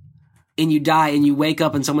 and you die, and you wake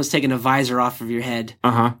up and someone's taking a visor off of your head.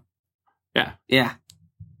 Uh-huh. Yeah. Yeah.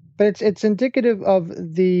 But it's indicative of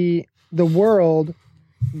the world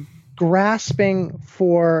grasping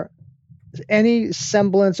for any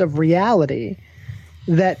semblance of reality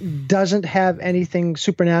that doesn't have anything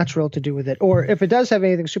supernatural to do with it. Or if it does have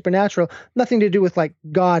anything supernatural, nothing to do with like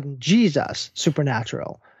God and Jesus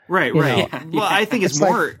supernatural. Right, You right. know. Well, I think it's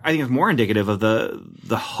more indicative of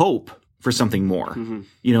the hope for something more.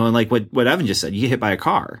 You know, and like what Evan just said, you get hit by a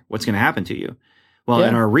car, what's going to happen to you? Well,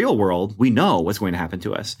 in our real world, we know what's going to happen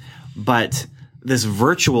to us. But this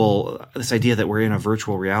idea that we're in a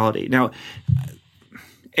virtual reality. Now,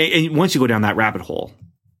 and once you go down that rabbit hole,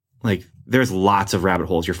 like there's lots of rabbit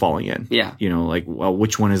holes you're falling in. Yeah. You know, like, well,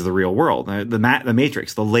 which one is the real world? The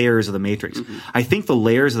Matrix, the layers of the Matrix. I think the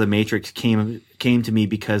layers of the Matrix came to me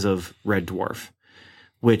because of Red Dwarf,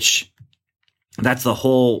 which that's they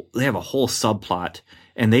have a whole subplot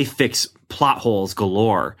and they fix plot holes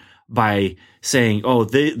galore by saying, oh,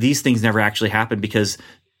 these things never actually happened because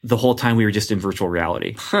the whole time we were just in virtual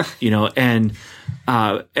reality, you know, and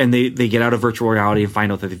they get out of virtual reality and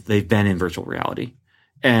find out that they've been in virtual reality.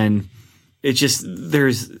 And it's just,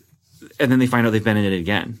 and then they find out they've been in it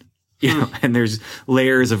again, you know, and there's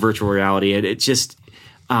layers of virtual reality and it's just,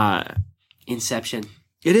 Inception.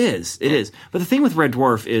 It is. But the thing with Red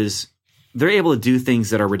Dwarf is they're able to do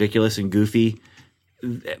things that are ridiculous and goofy,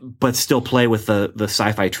 but still play with the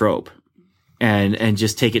sci-fi trope and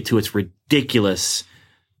just take it to its ridiculous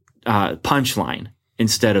punchline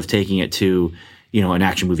instead of taking it to, you know, an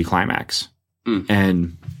action movie climax.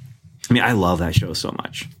 And I mean, I love that show so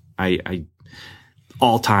much. I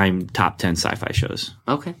all-time top 10 sci-fi shows.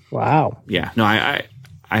 Okay. Wow. Yeah. No, I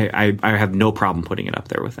have no problem putting it up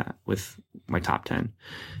there with my top 10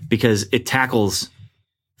 because it tackles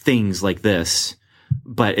things like this,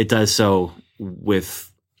 but it does so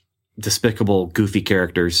with despicable, goofy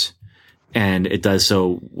characters. And it does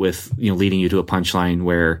so with, you know, leading you to a punchline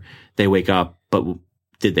where they wake up, but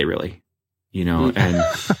did they really? You know, and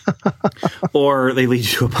or they lead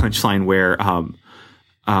you to a punchline where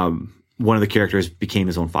one of the characters became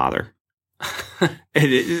his own father.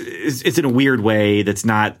 It's in a weird way that's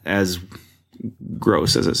not as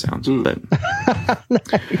gross as it sounds, but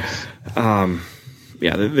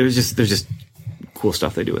yeah, there's just cool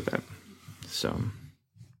stuff they do with that. So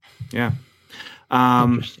yeah,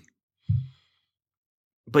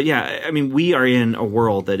 but yeah, I mean, we are in a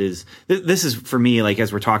world that is, this is for me, like,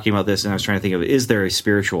 as we're talking about this and I was trying to think of, is there a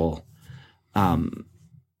spiritual,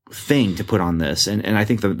 thing to put on this? And I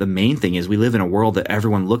think the main thing is we live in a world that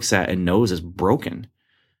everyone looks at and knows is broken.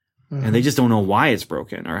 And they just don't know why it's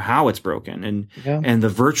broken or how it's broken. And the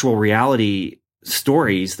virtual reality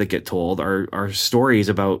stories that get told are stories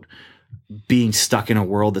about being stuck in a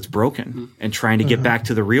world that's broken and trying to get back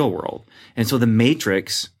to the real world. And so the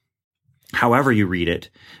Matrix, however you read it,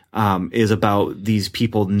 is about these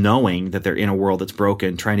people knowing that they're in a world that's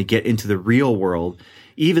broken, trying to get into the real world,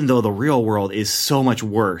 even though the real world is so much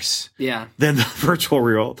worse than the virtual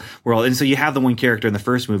real world. And so you have the one character in the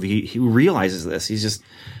first movie, he realizes this. He's just,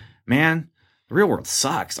 man, the real world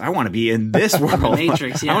sucks. I want to be in this world.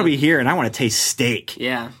 Matrix, I want to be here and I want to taste steak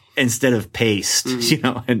instead of paste, you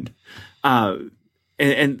know, but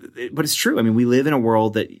it's true. I mean, we live in a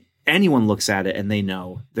world that anyone looks at it and they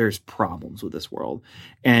know there's problems with this world.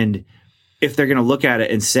 And if they're going to look at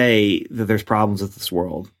it and say that there's problems with this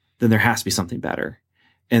world, then there has to be something better.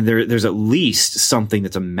 And there's at least something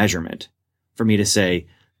that's a measurement for me to say,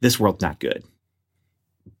 this world's not good.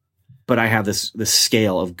 But I have this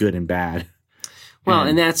scale of good and bad. Well,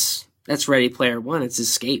 and that's Ready Player One. It's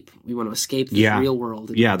escape. We want to escape the real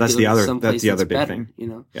world. Yeah, that's the other big better, thing. You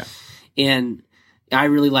know. Yeah. And I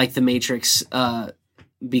really like the Matrix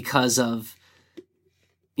because of,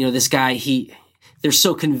 you know, this guy. They're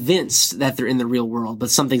so convinced that they're in the real world, but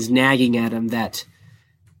something's nagging at him that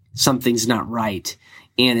something's not right,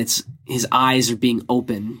 and it's his eyes are being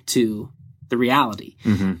open to the reality.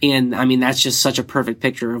 And I mean, that's just such a perfect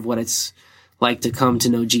picture of what it's like to come to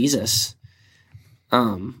know Jesus.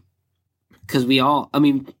 Cause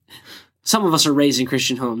some of us are raised in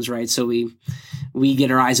Christian homes, right? So we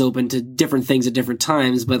get our eyes open to different things at different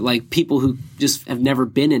times, but like people who just have never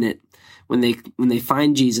been in it, when they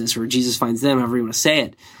find Jesus or Jesus finds them, however you want to say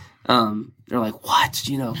it, they're like, what?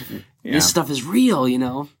 You know, this stuff is real, you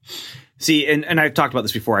know? See, and I've talked about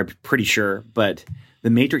this before, I'm pretty sure, but The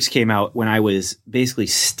Matrix came out when I was basically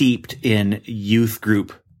steeped in youth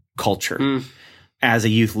group culture as a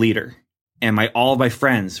youth leader. And all of my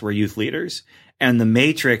friends were youth leaders. And The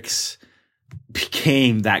Matrix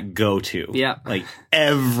became that go-to. Yeah. Like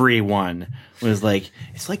everyone was like,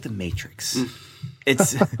 it's like The Matrix.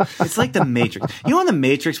 It's like The Matrix. You know, in The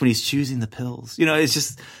Matrix when he's choosing the pills, you know, it's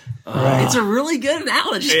just, it's a really good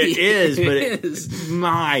analogy. It is, but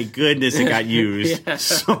my goodness, it got used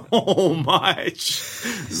so much.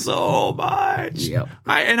 Yep.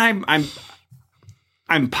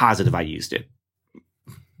 I'm positive I used it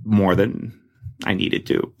more than I needed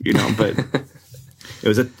to, you know, but it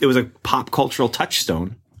was a pop cultural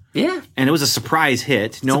touchstone. Yeah. And it was a surprise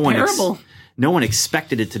hit. No one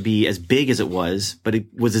expected it to be as big as it was, but it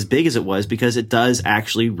was as big as it was because it does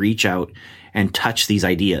actually reach out and touch these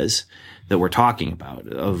ideas that we're talking about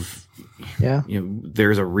of, you know,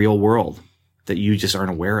 there's a real world that you just aren't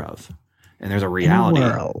aware of. And there's a reality.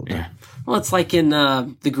 Yeah. Well, it's like in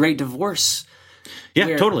The Great Divorce.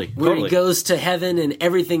 Yeah, totally. Where he goes to heaven and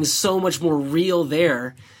everything's so much more real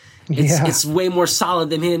there. It's way more solid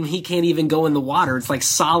than him. He can't even go in the water. It's like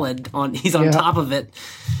solid he's on top of it.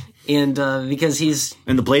 And because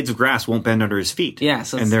and the blades of grass won't bend under his feet. Yeah.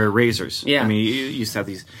 So and they're razors. Yeah. I mean, you used to have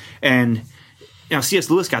these. And, you know, C.S.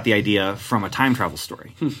 Lewis got the idea from a time travel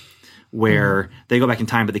story where they go back in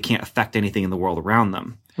time, but they can't affect anything in the world around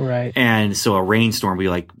them. Right. And so a rainstorm would be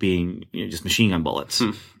like being, you know, just machine gun bullets.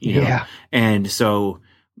 You know? Yeah. And so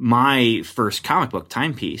my first comic book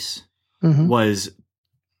timepiece was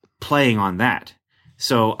playing on that.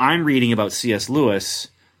 So I'm reading about C.S. Lewis,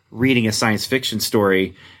 reading a science fiction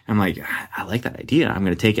story. I'm like, I like that idea. I'm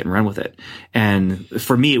going to take it and run with it. And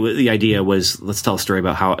for me, the idea was, let's tell a story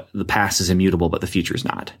about how the past is immutable, but the future is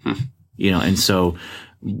not. You know, and so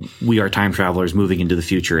we are time travelers moving into the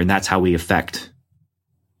future, and that's how we affect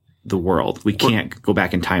the world. We can't go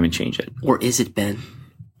back in time and change it. Or is it, Ben?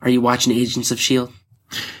 Are you watching Agents of S.H.I.E.L.D.?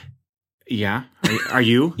 Yeah. Are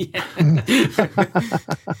you?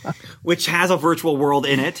 Which has a virtual world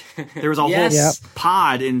in it. There was a whole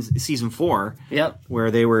pod in season 4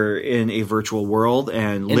 where they were in a virtual world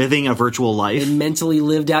and living a virtual life. They mentally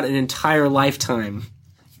lived out an entire lifetime.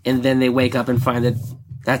 And then they wake up and find that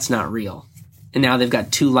that's not real. And now they've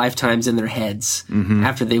got 2 lifetimes in their heads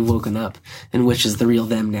after they've woken up. And which is the real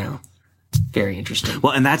them now? Very interesting.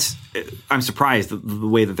 Well, and I'm surprised the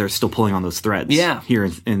way that they're still pulling on those threads. Yeah. Here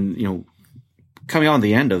in you know, coming on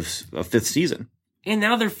the end of 5th season. And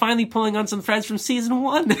now they're finally pulling on some threads from season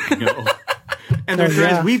 1. I know. And they're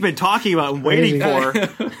threads we've been talking about and waiting for.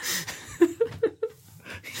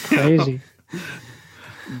 Crazy.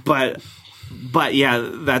 But But yeah,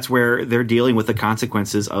 that's where they're dealing with the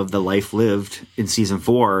consequences of the life lived in season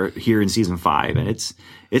 4 here in season 5, and it's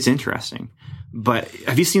interesting. But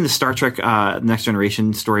have you seen the Star Trek Next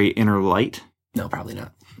Generation story Inner Light? No, probably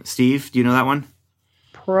not. Steve, do you know that one?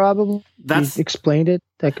 Probably. That's you explained it.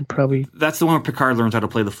 That could probably. That's the one where Picard learns how to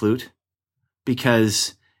play the flute,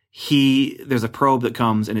 because there's a probe that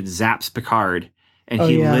comes and it zaps Picard, and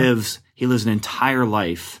he lives an entire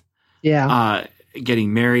life. Yeah.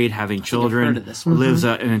 Getting married, having children, lives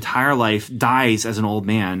an entire life, dies as an old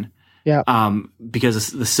man. Yeah.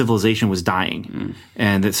 Because the civilization was dying,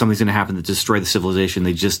 and that something's going to happen to destroy the civilization.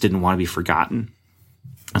 They just didn't want to be forgotten.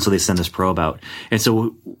 And so they send this probe out. And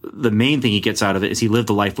so the main thing he gets out of it is he lived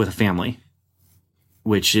a life with a family,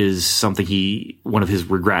 which is something one of his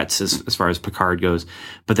regrets as far as Picard goes.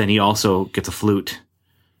 But then he also gets a flute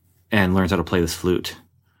and learns how to play this flute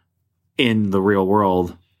in the real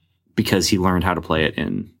world, because he learned how to play it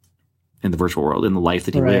in the virtual world, in the life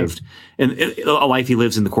that he lived. And a life he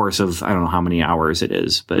lives in the course of, I don't know how many hours it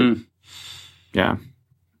is, but yeah.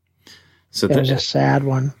 So it was a sad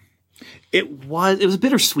one. It was a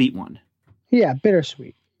bittersweet one. Yeah,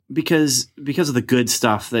 bittersweet. Because of the good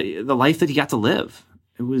stuff, the life that he got to live.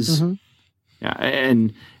 It was, yeah,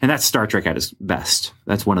 and that's Star Trek at its best.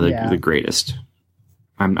 That's one of the greatest.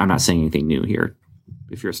 I'm not saying anything new here,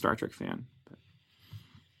 if you're a Star Trek fan. But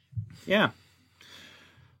yeah.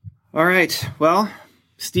 All right. Well,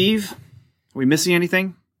 Steve, are we missing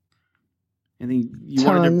anything? Anything you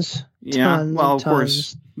wanted to? Yeah. Well, of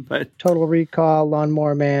course. But Total Recall,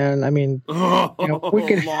 Lawnmower Man. I mean, we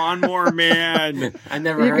could Lawnmower Man. I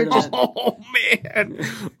never heard of it. Oh man,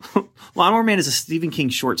 Lawnmower Man is a Stephen King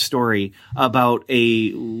short story about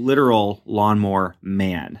a literal lawnmower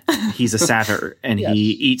man. He's a satyr, and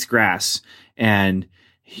he eats grass, and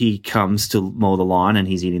he comes to mow the lawn, and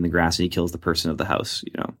he's eating the grass, and he kills the person of the house.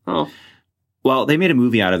 Oh, well, they made a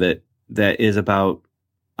movie out of it that is about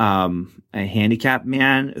a handicapped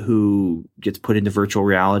man who gets put into virtual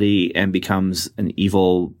reality and becomes an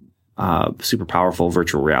evil, super powerful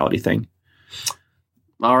virtual reality thing.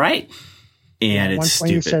 All right. And it's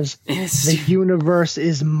stupid. He says, the universe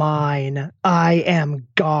is mine. I am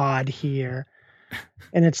God here.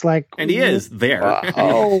 And it's like... And he is there.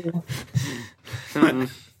 Oh.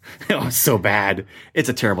 It's so bad. It's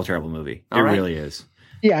a terrible, terrible movie. It really is.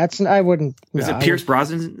 Yeah, I wouldn't... Is it Pierce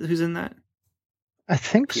Brosnan who's in that? I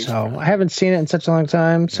think so. I haven't seen it in such a long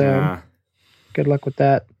time, so good luck with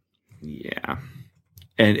that. Yeah.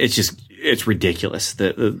 And it's ridiculous.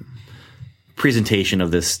 The presentation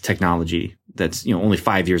of this technology that's, only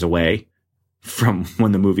 5 years away from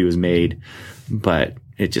when the movie was made, but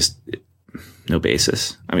no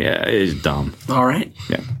basis. I mean, it's dumb. All right.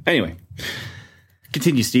 Yeah. Anyway,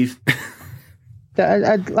 continue, Steve.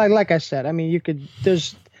 Like I said, I mean,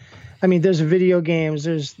 there's video games.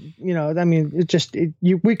 There's,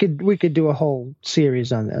 we could do a whole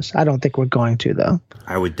series on this. I don't think we're going to, though.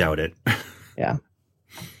 I would doubt it. Yeah.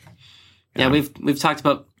 Yeah, we've talked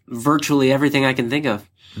about virtually everything I can think of.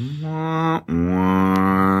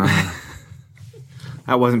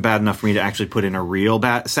 That wasn't bad enough for me to actually put in a real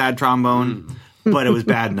sad trombone, but it was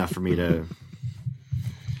bad enough for me to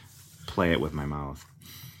play it with my mouth.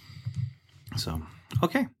 So,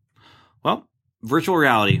 okay. Well, virtual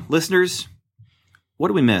reality. Listeners, what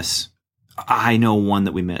did we miss? I know one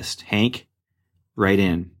that we missed. Hank, write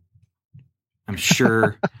in. I'm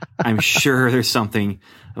sure there's something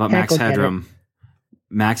about Max Headroom.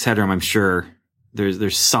 Max Headroom, I'm sure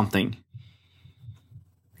there's something.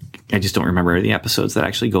 I just don't remember the episodes that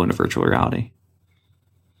actually go into virtual reality.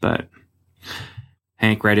 But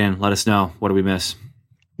Hank, write in. Let us know. What do we miss?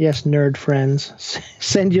 Yes, nerd friends.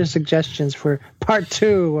 Send your suggestions for part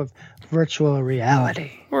 2 of virtual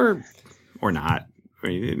reality. Or not. I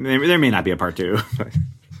mean, there may not be a part 2. But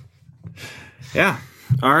yeah.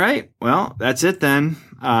 All right. Well, that's it then.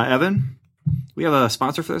 Evan, we have a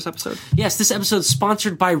sponsor for this episode? Yes, this episode's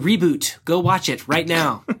sponsored by Reboot. Go watch it right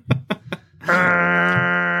now.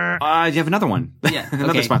 You have another one. Yeah. Another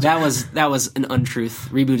Okay. sponsor. That was an untruth.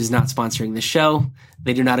 Reboot is not sponsoring the show.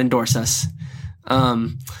 They do not endorse us.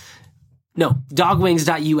 No,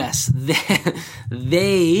 dogwings.us.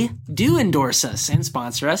 They do endorse us and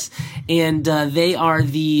sponsor us. And they are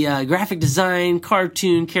the graphic design,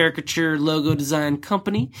 cartoon, caricature, logo design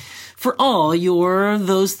company for all your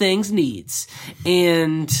those things needs.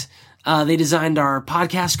 And they designed our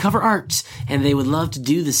podcast cover art, and they would love to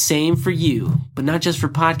do the same for you, but not just for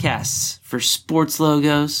podcasts, for sports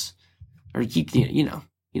logos, or you know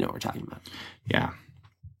what we're talking about. Yeah.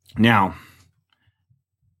 Now,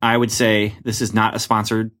 I would say this is not a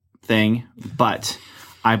sponsored thing, but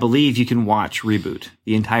I believe you can watch Reboot,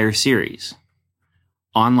 the entire series,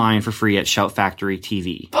 online for free at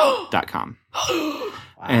shoutfactorytv.com.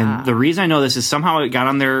 And the reason I know this is somehow it got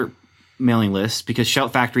on their mailing list because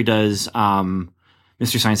Shout Factory does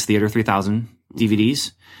Mystery Science Theater 3000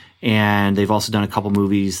 DVDs. And they've also done a couple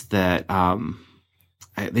movies that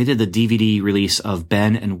they did the DVD release of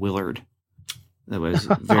Ben and Willard. That was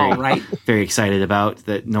very excited about,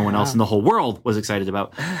 that no one else in the whole world was excited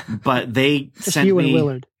about. But they sent you me and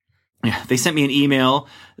Willard. Yeah, they sent me an email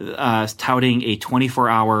touting a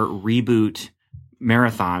 24-hour reboot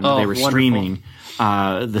marathon that they were streaming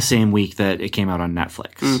the same week that it came out on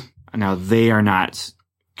Netflix. Now, they are not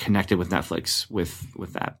connected with Netflix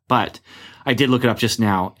with that, but I did look it up just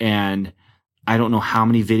now, and I don't know how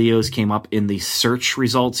many videos came up in the search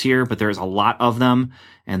results here, but there's a lot of them,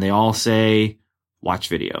 and they all say watch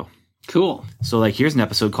video. Cool. So, like, here's an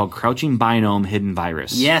episode called Crouching Biome Hidden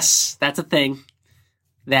Virus. Yes, that's a thing.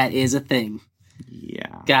 That is a thing.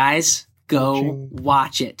 Yeah. Guys, go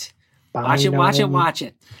watch it. Watch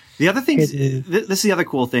it. The other thing, this is the other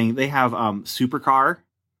cool thing. They have Supercar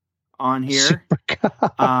on here.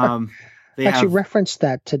 Supercar. They actually referenced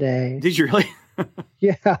that today. Did you really?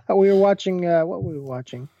 Yeah, we were watching. What were we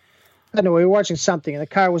watching? I don't know. We were watching something, and the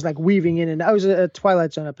car was like weaving in and out. It was a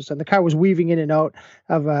Twilight Zone episode. The car was weaving in and out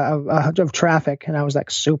of traffic, and I was like,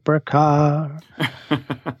 "Supercar."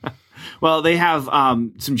 Well, they have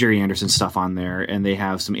some Jerry Anderson stuff on there, and they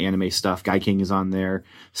have some anime stuff. Guy King is on there.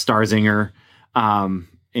 Starzinger.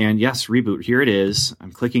 And yes, reboot. Here it is.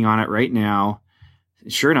 I'm clicking on it right now.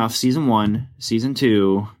 Sure enough, season 1, season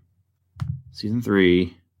 2, season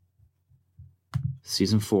 3,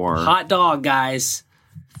 season 4. Hot dog, guys.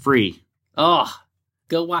 Free. Oh,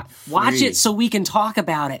 go watch it so we can talk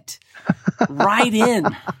about it. Write in.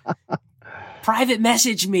 Private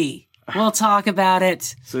message me. We'll talk about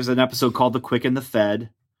it. So there's an episode called The Quick and the Fed,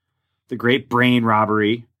 The Great Brain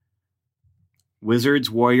Robbery, Wizards,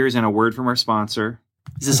 Warriors, and a Word from our sponsor.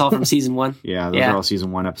 Is this all from season 1? Yeah, those are all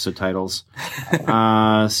season 1 episode titles.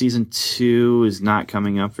 Season 2 is not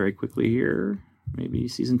coming up very quickly here. Maybe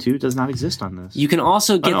season 2 does not exist on this. You can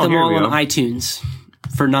also get them all on iTunes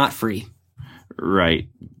for not free. Right.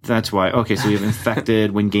 That's why. Okay, so we have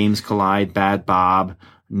Infected, When Games Collide, Bad Bob,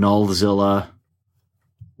 Nullzilla,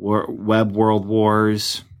 Web World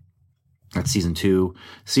Wars. That's season 2.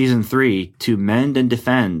 Season 3, To Mend and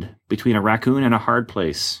Defend, Between a Raccoon and a Hard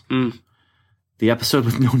Place. The episode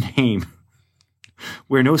with no name,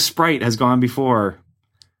 where no sprite has gone before.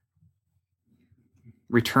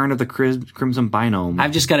 Return of the Crimson Biome.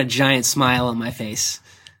 I've just got a giant smile on my face.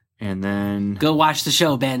 And then... Go watch the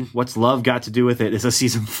show, Ben. What's Love Got to Do with It is a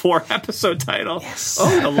season 4 episode title. Yes.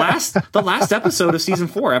 Oh, the last episode of season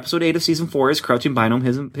 4, episode 8 of season 4 is Crouching Biome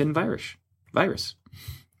Hidden Virus.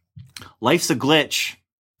 Life's a Glitch.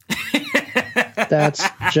 That's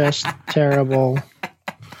just terrible.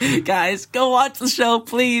 Guys, go watch the show,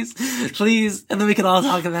 please. Please. And then we can all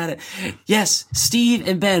talk about it. Yes, Steve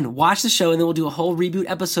and Ben, watch the show, and then we'll do a whole reboot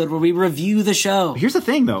episode where we review the show. Here's the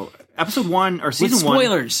thing, though. Episode 1, or season 1. With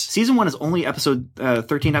spoilers. Season 1 is only episode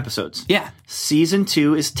 13 episodes. Yeah. Season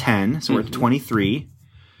 2 is 10, so we're at 23.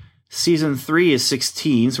 Season 3 is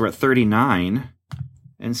 16, so we're at 39.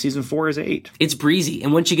 And season 4 is 8. It's breezy.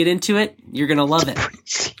 And once you get into it, you're going to love it.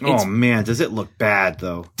 Oh, man. Does it look bad,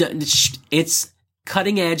 though? It's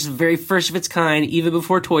cutting edge, the very first of its kind, even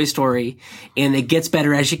before Toy Story. And it gets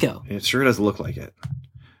better as you go. It sure does look like it.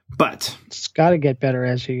 But it's got to get better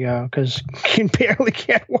as you go, because it can barely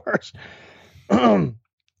get worse.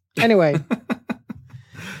 Anyway.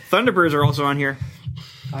 Thunderbirds are also on here.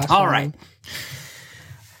 Awesome. All right.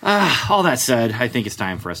 All that said, I think it's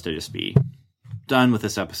time for us to just be done with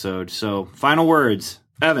this episode. So, final words.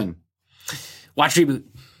 Evan. Watch Reboot.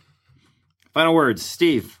 Final words.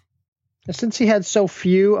 Steve. Since he had so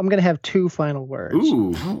few, I'm going to have 2 final words.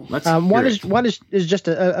 Ooh, let's one is just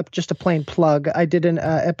a plain plug. I did an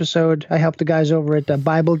episode. I helped the guys over at the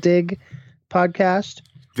Bible Dig podcast.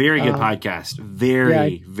 Very good podcast.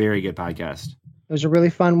 Very good podcast. It was a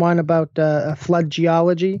really fun one about flood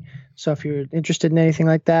geology. So if you're interested in anything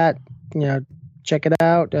like that, check it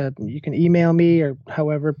out. You can email me or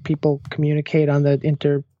however people communicate on the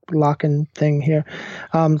interlocking thing here.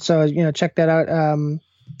 So check that out.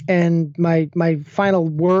 And my final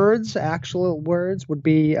words, actual words, would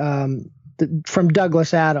be from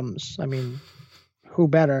Douglas Adams. I mean, who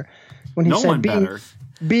better? When he said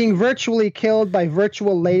being virtually killed by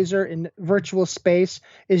virtual laser in virtual space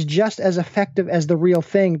is just as effective as the real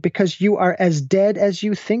thing, because you are as dead as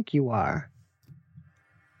you think you are.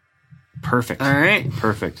 Perfect. All right.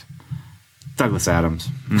 Perfect. Douglas Adams.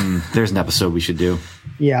 There's an episode we should do.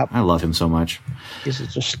 Yeah. I love him so much. He's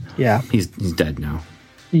just, yeah. He's dead now.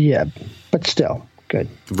 Yeah, but still, Good.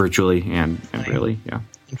 Virtually and really, yeah.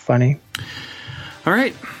 And funny. All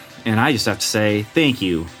right. And I just have to say thank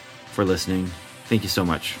you for listening. Thank you so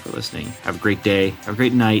much for listening. Have a great day. Have a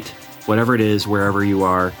great night. Whatever it is, wherever you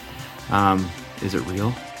are. Is it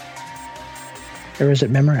real? Or is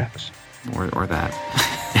it Memorex? Or that.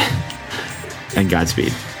 And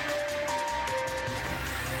Godspeed.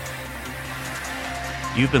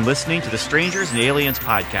 You've been listening to the Strangers and Aliens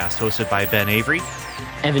podcast, hosted by Ben Avery,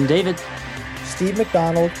 Evan David, Steve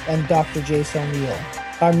McDonald, and Dr. Jason O'Neill.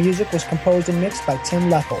 Our music was composed and mixed by Tim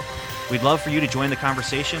Leffel. We'd love for you to join the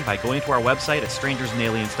conversation by going to our website at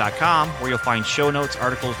strangersandaliens.com, where you'll find show notes,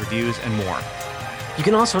 articles, reviews, and more. You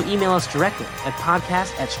can also email us directly at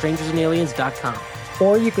podcast@strangersandaliens.com.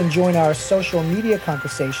 Or you can join our social media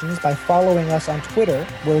conversations by following us on Twitter,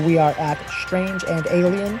 where we are at Strange and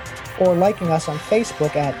Alien, or liking us on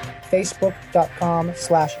Facebook at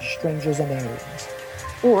facebook.com/strangersandaliens.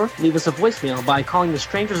 Or leave us a voicemail by calling the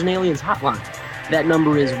Strangers and Aliens hotline. That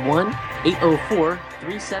number is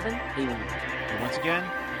 1-804-37-ALIEN. And once again,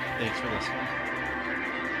 thanks for listening.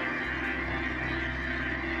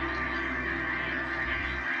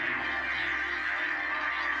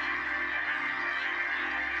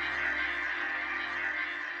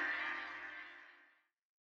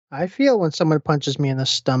 I feel when someone punches me in the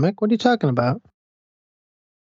stomach. What are you talking about?